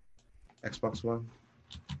 Xbox One?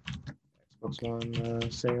 Xbox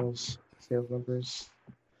One sales numbers?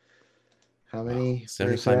 How many?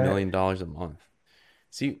 $75 million a month.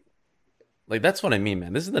 See, like that's what I mean,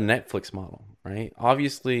 man. This is the Netflix model, right?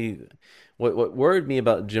 Obviously, what worried me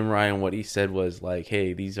about Jim Ryan, what he said was like,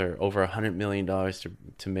 hey, these are over $100 million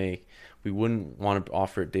to make. We wouldn't want to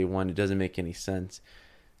offer it day one. It doesn't make any sense.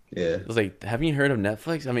 Yeah. I was like, haven't you heard of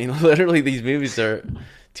Netflix? I mean, literally these movies are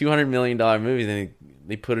 $200 million movies, and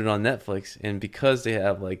they put it on Netflix. And because they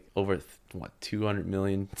have like over 200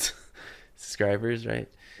 million subscribers, right?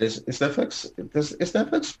 Is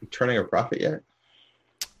Netflix turning a profit yet?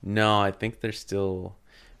 No, I think they still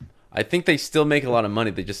make a lot of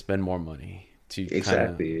money. They just spend more money to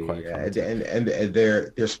exactly. And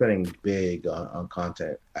they're spending big on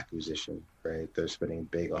content acquisition, right? They're spending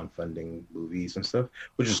big on funding movies and stuff,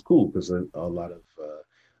 which is cool because a lot of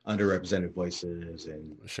underrepresented voices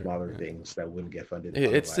and smaller things that wouldn't get funded.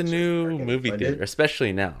 It's the new movie theater,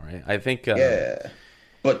 especially now, right? I think.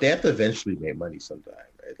 But they have to eventually make money sometime,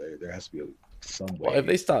 right? There has to be some way. Well, if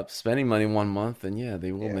they stop spending money 1 month, then yeah,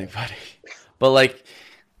 they will make money. But like,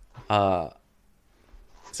 so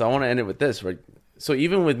I want to end it with this, right? So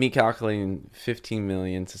even with me calculating 15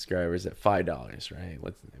 million subscribers at $5, right?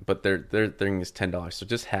 But their thing is $10, so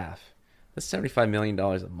just half. That's $75 million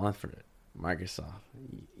a month for Microsoft.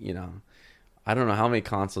 You know, I don't know how many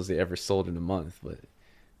consoles they ever sold in a month, but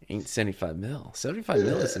ain't 75 mil. 75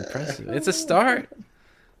 mil is impressive. It's a start.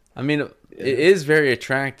 I mean, it is very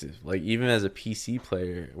attractive. Like even as a PC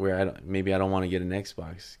player, where I don't want to get an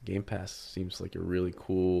Xbox, Game Pass seems like a really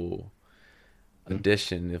cool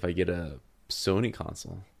addition if I get a Sony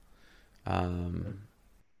console, because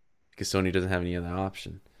Sony doesn't have any other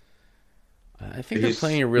option. I think they're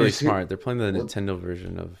playing it really smart. They're playing the Nintendo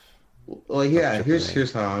version of. Well, yeah.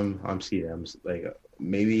 Here's how I'm seeing it. I'm like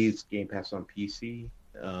maybe it's Game Pass on PC.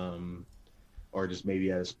 Or just maybe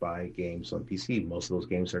just buy games on PC. Most of those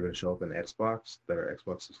games are going to show up on Xbox that are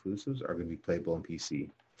Xbox exclusives are going to be playable on PC.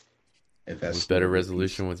 Invest better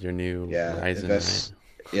resolution with your new Ryzen.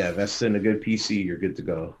 Invest in a good PC, you're good to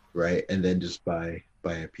go, right? And then just buy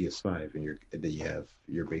a PS5, and then you have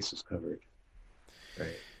your bases covered,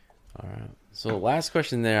 right? All right. So last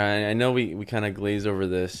question there. I know we kind of glaze over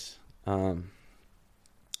this. Your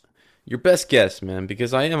best guess, man,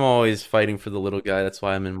 because I am always fighting for the little guy. That's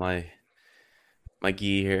why I'm in my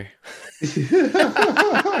gi here.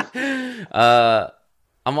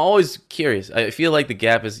 I'm always curious. I feel like the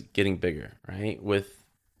gap is getting bigger, right? With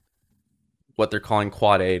what they're calling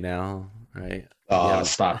Quad A now, right? Oh,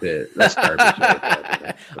 stop it. That's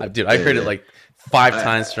garbage. Dude, I heard it like 5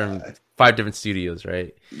 times from 5 different studios,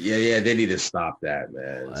 right? Yeah, they need to stop that,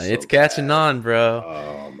 man. It's catching on, bro.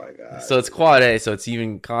 Oh, my God. So it's Quad A, so it's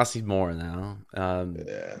even costing more now.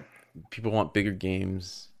 People want bigger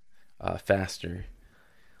games, faster.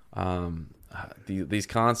 These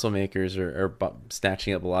console makers are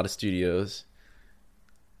snatching up a lot of studios,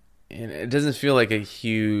 and it doesn't feel like a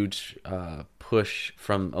huge push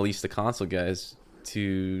from at least the console guys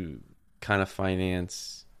to kind of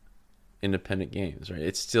finance independent games, right?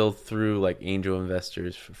 It's still through like angel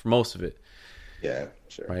investors for most of it. Yeah,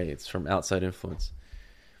 sure. Right, it's from outside influence.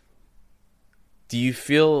 Do you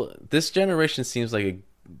feel this generation seems like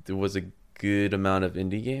there was a good amount of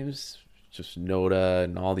indie games? Just Noda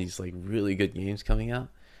and all these like really good games coming out.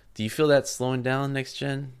 Do you feel that slowing down next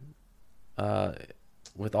gen?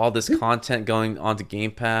 With all this content going onto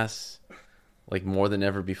Game Pass, like more than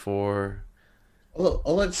ever before?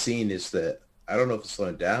 All I've seen is that, I don't know if it's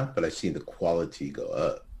slowing down, but I've seen the quality go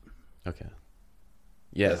up. Okay.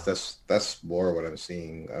 Yeah. That's more what I'm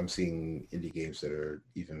seeing. I'm seeing indie games that are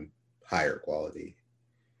even higher quality.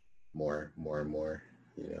 More and more,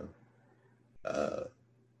 you know.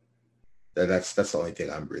 That's the only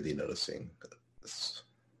thing I'm really noticing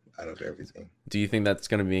out of everything. Do you think that's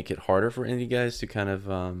going to make it harder for indie guys to kind of?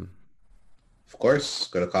 Of course, it's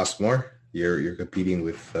going to cost more. You're competing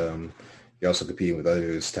with you're also competing with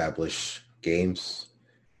other established games,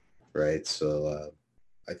 right? So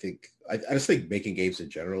I just think making games in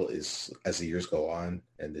general is, as the years go on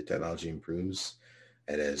and the technology improves,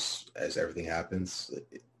 and as everything happens,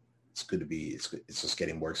 it's just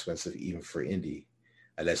getting more expensive even for indie.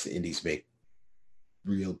 Unless the indies make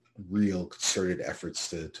real concerted efforts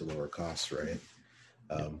to lower costs, right?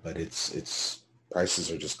 But it's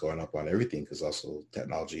prices are just going up on everything because also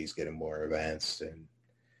technology is getting more advanced,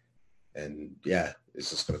 and yeah, it's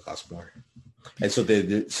just going to cost more. And so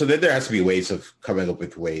then there has to be ways of coming up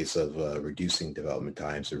with ways of reducing development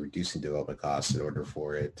times or reducing development costs in order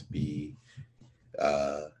for it to be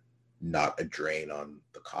not a drain on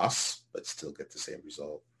the costs, but still get the same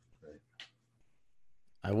result. Right?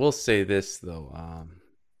 I will say this though,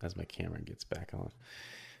 as my camera gets back on,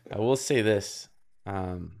 I will say this.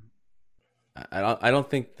 I don't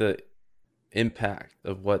think the impact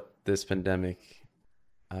of what this pandemic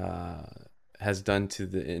has done to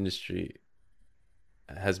the industry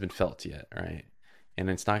has been felt yet, right? And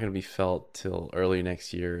it's not going to be felt till early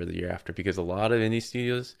next year or the year after, because a lot of indie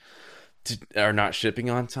studios are not shipping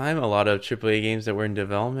on time. A lot of AAA games that were in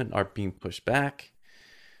development are being pushed back.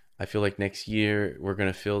 I feel like next year we're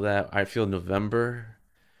going to feel that. I feel November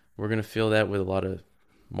we're going to feel that with a lot of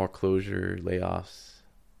more closure, layoffs,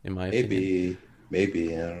 in my opinion.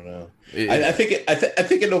 Maybe, I don't know. I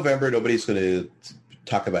think in November nobody's going to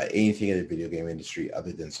talk about anything in the video game industry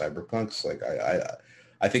other than Cyberpunks. Like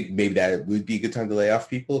I think maybe that would be a good time to lay off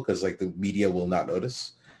people, because like the media will not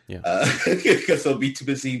notice. Yeah. Because they'll be too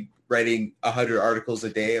busy writing 100 articles a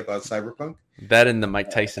day about Cyberpunk. That and the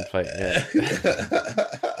Mike Tyson fight. Yeah.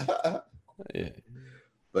 Yeah.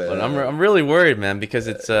 But I'm really worried, man, because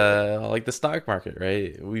it's like the stock market,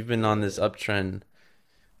 right? We've been on this uptrend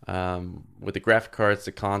with the graphic cards,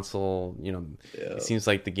 the console. You know, It seems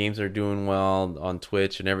like the games are doing well on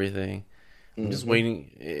Twitch and everything. I'm just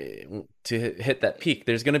waiting to hit that peak.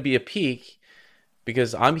 There's going to be a peak,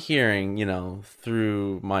 because I'm hearing,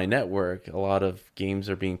 through my network, a lot of games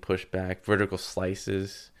are being pushed back, vertical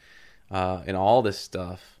slices, and all this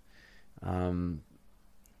stuff,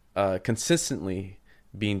 consistently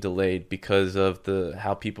being delayed because of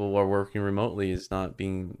how people are working remotely is not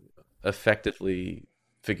being effectively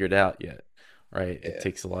figured out yet, right? Yeah. It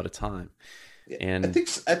takes a lot of time. And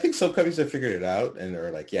I think some companies have figured it out and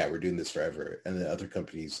they're like, yeah, we're doing this forever. And then other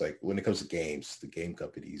companies, like when it comes to games, the game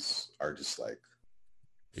companies are just like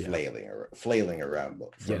flailing around.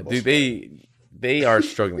 Yeah, dude, they are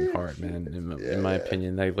struggling hard, man. In my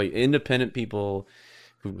opinion, like independent people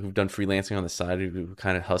who've done freelancing on the side, who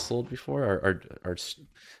kind of hustled before, are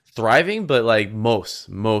thriving. But like most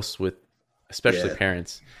with, especially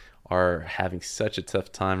parents, are having such a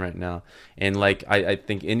tough time right now. And like I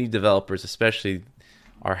think indie developers especially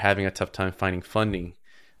are having a tough time finding funding,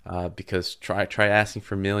 because try asking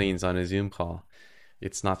for millions on a Zoom call.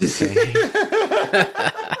 It's not the same.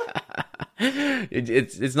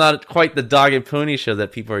 It's not quite the dog and pony show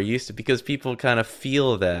that people are used to, because people kind of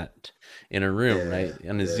feel that in a room, right?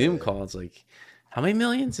 On a Zoom call, it's like, how many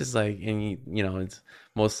millions is like, and it's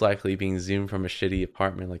most likely being Zoomed from a shitty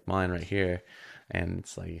apartment like mine right here. And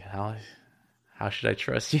it's like, how should I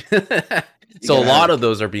trust you? So a lot of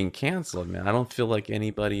those are being canceled, man. I don't feel like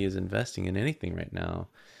anybody is investing in anything right now,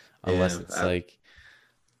 unless it's great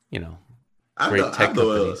tech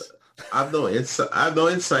companies. I have no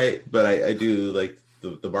insight, but I do like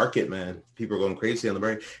the market, man. People are going crazy on the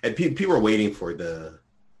market, and people are waiting for the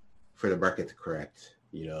market to correct.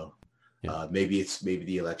 Maybe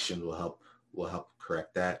the election will help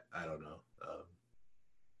correct that. I don't know.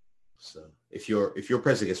 So if your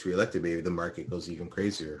president gets reelected, maybe the market goes even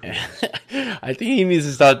crazier. I think he needs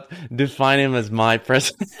to start defining him as my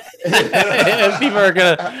president. And people are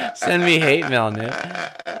gonna send me hate mail, man.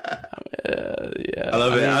 Yeah, I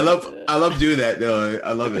love it. I love doing that. No,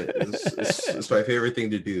 I love it. It's my favorite thing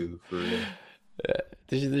to do.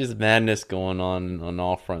 There's madness going on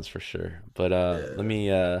all fronts for sure. But let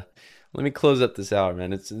me close up this hour,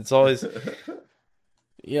 man. It's always.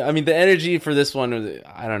 Yeah, I mean, the energy for this one,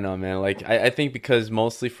 I don't know, man. Like, I think because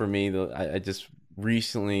mostly for me, I just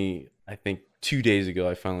recently, I think 2 days ago,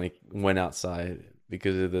 I finally went outside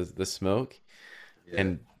because of the smoke. Yeah.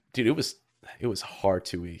 And, dude, it was hard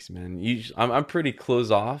 2 weeks, man. I'm pretty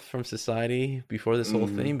closed off from society before this whole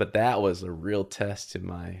thing, but that was a real test to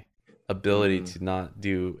my ability to not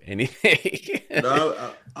do anything.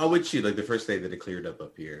 No, I'm with you. Like, the first day that it cleared up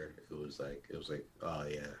here, it was like, oh,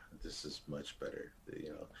 yeah. This is much better,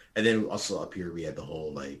 And then also up here we had the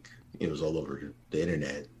whole it was all over the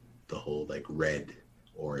internet, the whole red,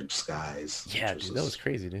 orange skies. Yeah, dude, that was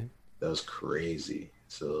crazy, dude. That was crazy.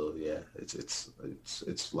 So yeah, it's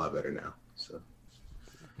a lot better now. So,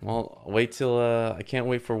 well, wait till I can't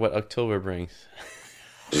wait for what October brings.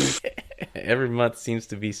 Every month seems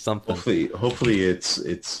to be something. Hopefully it's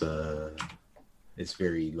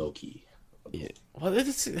very low key. Yeah. Well,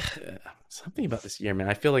 it's something about this year, man.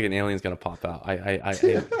 I feel like an alien's gonna pop out.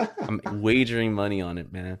 I'm wagering money on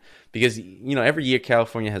it, man. Because every year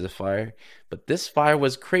California has a fire, but this fire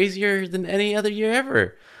was crazier than any other year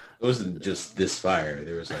ever. It wasn't just this fire.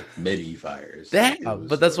 There was many fires.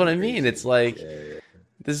 But that's what I mean. It's like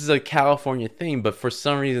this is a California thing, but for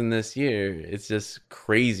some reason this year it's just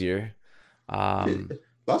crazier.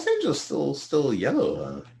 Los Angeles still yellow.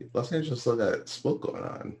 Huh? Los Angeles still got smoke going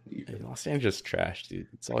on. Los Angeles trash, dude.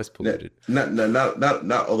 It's always polluted.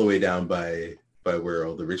 Not all the way down by where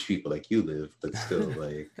all the rich people like you live, but still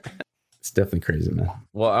like. It's definitely crazy, man.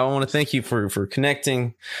 Well, I want to thank you for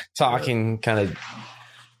connecting, talking, kind of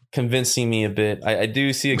convincing me a bit. I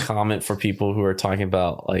do see a comment for people who are talking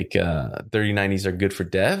about like 3090s are good for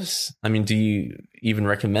devs. I mean, do you even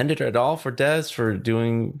recommend it at all for devs for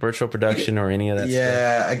doing virtual production or any of that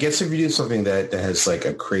stuff? I guess if you do something that has like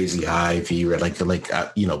a crazy high V, like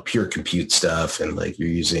pure compute stuff, and like you're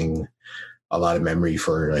using a lot of memory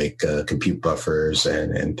for like compute buffers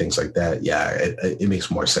and things like that, it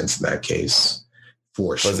makes more sense in that case.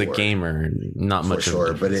 For sure. As a gamer, not much. For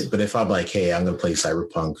sure, but if I'm like, hey, I'm going to play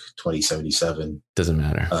Cyberpunk 2077, doesn't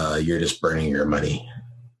matter. You're just burning your money,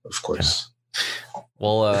 of course. Yeah.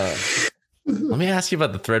 Well, let me ask you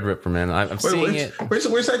about the Threadripper, man. I'm seeing it.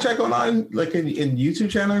 Where's that chat going on? Like in YouTube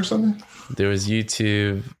channel or something? There was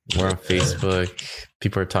YouTube. We're on Facebook.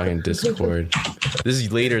 People are talking Discord. This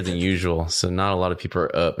is later than usual, so not a lot of people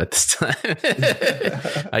are up at this time.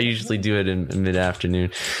 I usually do it in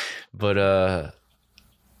mid-afternoon, but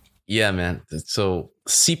yeah, man. So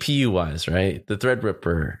CPU wise, right? The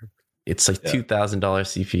Threadripper, it's like $2,000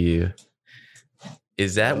 CPU.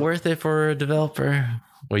 Is that worth it for a developer?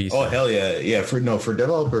 What do you think? Hell yeah. Yeah. For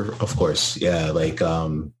developer, of course. Yeah. Like,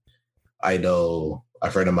 I know a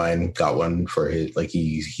friend of mine got one for his, like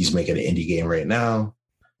he's making an indie game right now.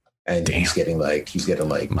 And he's getting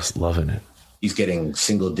must loving it. He's getting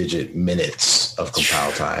single digit minutes of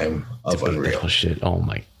compile time of Unreal. Shit. Oh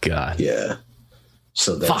my God. Yeah.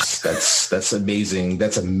 So that's amazing.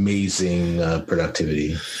 That's amazing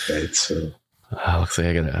productivity, right? So looks like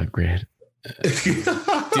I gotta upgrade.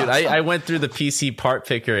 Dude, I went through the PC part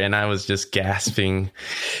picker and I was just gasping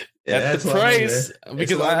at the price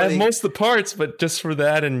because I have most of the parts, but just for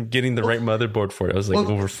that and getting the right motherboard for it, I was like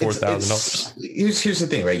over $4,000. Here's the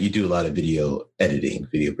thing, right? You do a lot of video editing,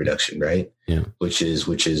 video production, right? Yeah, which is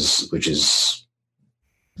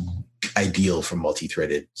ideal for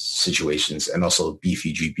multi-threaded situations and also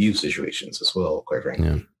beefy GPU situations as well, quite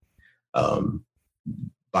frankly. Yeah.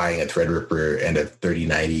 Buying a Threadripper and a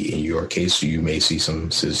 3090 in your case, you may see some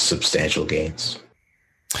substantial gains.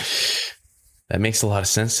 That makes a lot of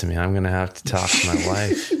sense to me. I'm going to have to talk to my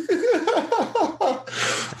wife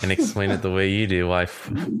and explain it the way you do. Why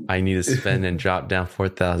I need to spend and drop down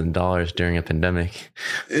 $4,000 during a pandemic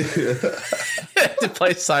to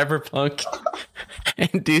play Cyberpunk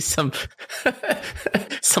and do some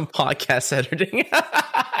podcast editing.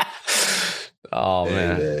 Oh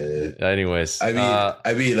man. Anyways, I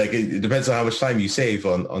mean, like it depends on how much time you save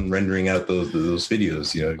on rendering out those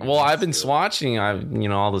videos. You know. Well, I've been watching.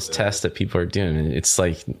 All those tests that people are doing. It's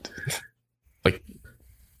like a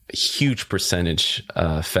huge percentage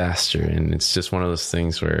faster, and it's just one of those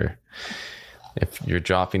things where if you're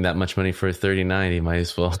dropping that much money for a 3090, you might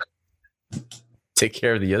as well take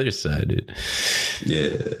care of the other side, dude.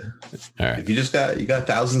 Yeah. All right. If you got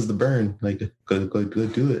thousands to burn, like go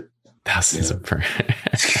do it. Thousands of burn.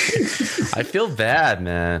 I feel bad,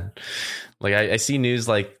 man. Like I see news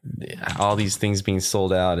like all these things being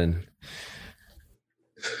sold out, and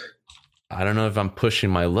I don't know if I'm pushing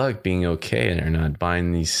my luck being okay or not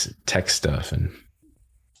buying these tech stuff. And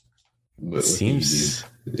it seems,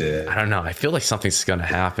 I don't know. I feel like something's going to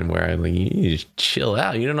happen where you need to chill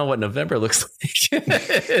out. You don't know what November looks like.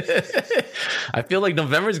 I feel like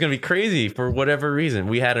November is going to be crazy for whatever reason.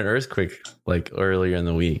 We had an earthquake like earlier in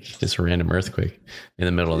the week, just a random earthquake in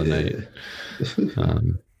the middle of the night. It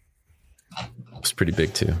was pretty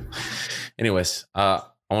big too. Anyways, I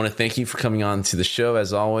want to thank you for coming on to the show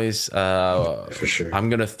as always. For sure. I'm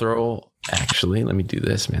going to let me do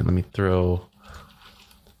this, man. Let me throw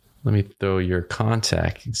your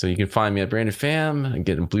contact. So you can find me at Brandon Pham and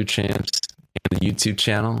get in Blue Champs and the YouTube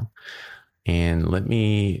channel. And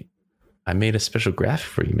I made a special graphic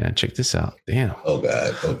for you, man. Check this out. Damn. Oh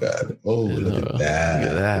God. Oh, look at that. Look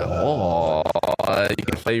at that. Wow. Oh, you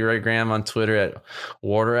can play your right Graham on Twitter at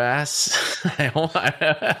Waterass.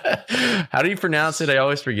 How do you pronounce it? I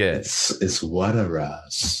always forget. It's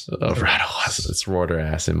Waterass. It's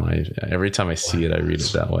Waterass every time I see it, I read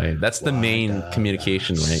it that way. That's the main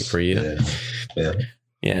communication way for you.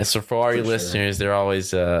 Yeah. So for all your listeners, they're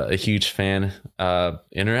always a huge fan.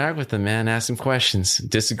 Interact with them, man. Ask them questions.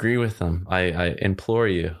 Disagree with them. I implore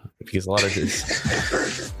you, because a lot of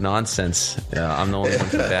this nonsense, I'm the only one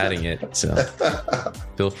combating it. So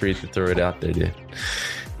feel free to throw it out there, dude.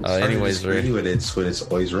 Anyways, when it's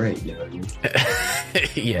always right, you know.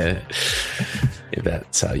 Yeah. If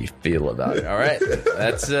that's how you feel about it. All right.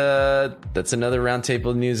 That's another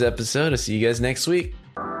Roundtable News episode. I'll see you guys next week.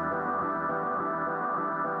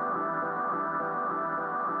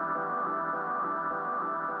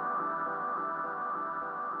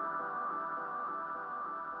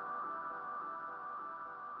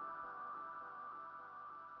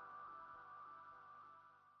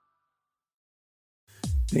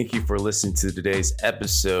 Thank you for listening to today's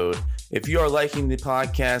episode. If you are liking the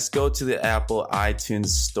podcast, go to the Apple iTunes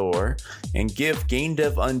store and give Game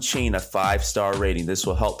Dev Unchained a 5-star rating. This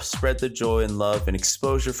will help spread the joy and love and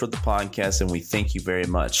exposure for the podcast, and we thank you very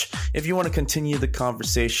much. If you want to continue the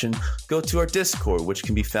conversation, go to our Discord, which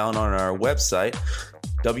can be found on our website,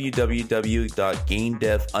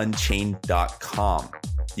 www.gamedevunchained.com.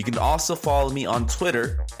 You can also follow me on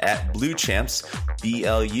Twitter at BlueChamps,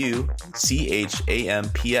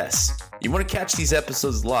 BlueChamps. You want to catch these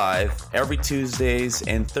episodes live every Tuesdays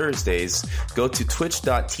and Thursdays, go to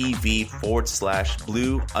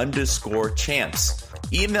twitch.tv/blue_champs.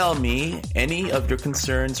 Email me any of your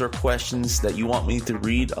concerns or questions that you want me to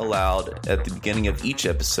read aloud at the beginning of each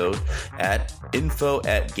episode at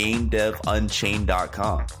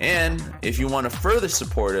info@gamedevunchained.com. And if you want to further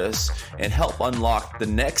support us and help unlock the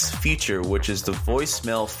next feature, which is the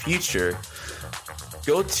voicemail feature,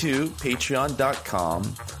 go to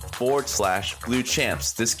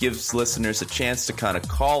patreon.com/BlueChamps. This gives listeners a chance to kind of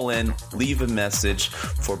call in, leave a message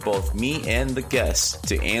for both me and the guests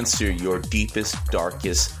to answer your deepest,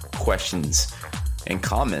 darkest questions and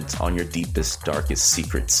comment on your deepest, darkest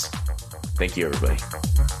secrets. Thank you, everybody.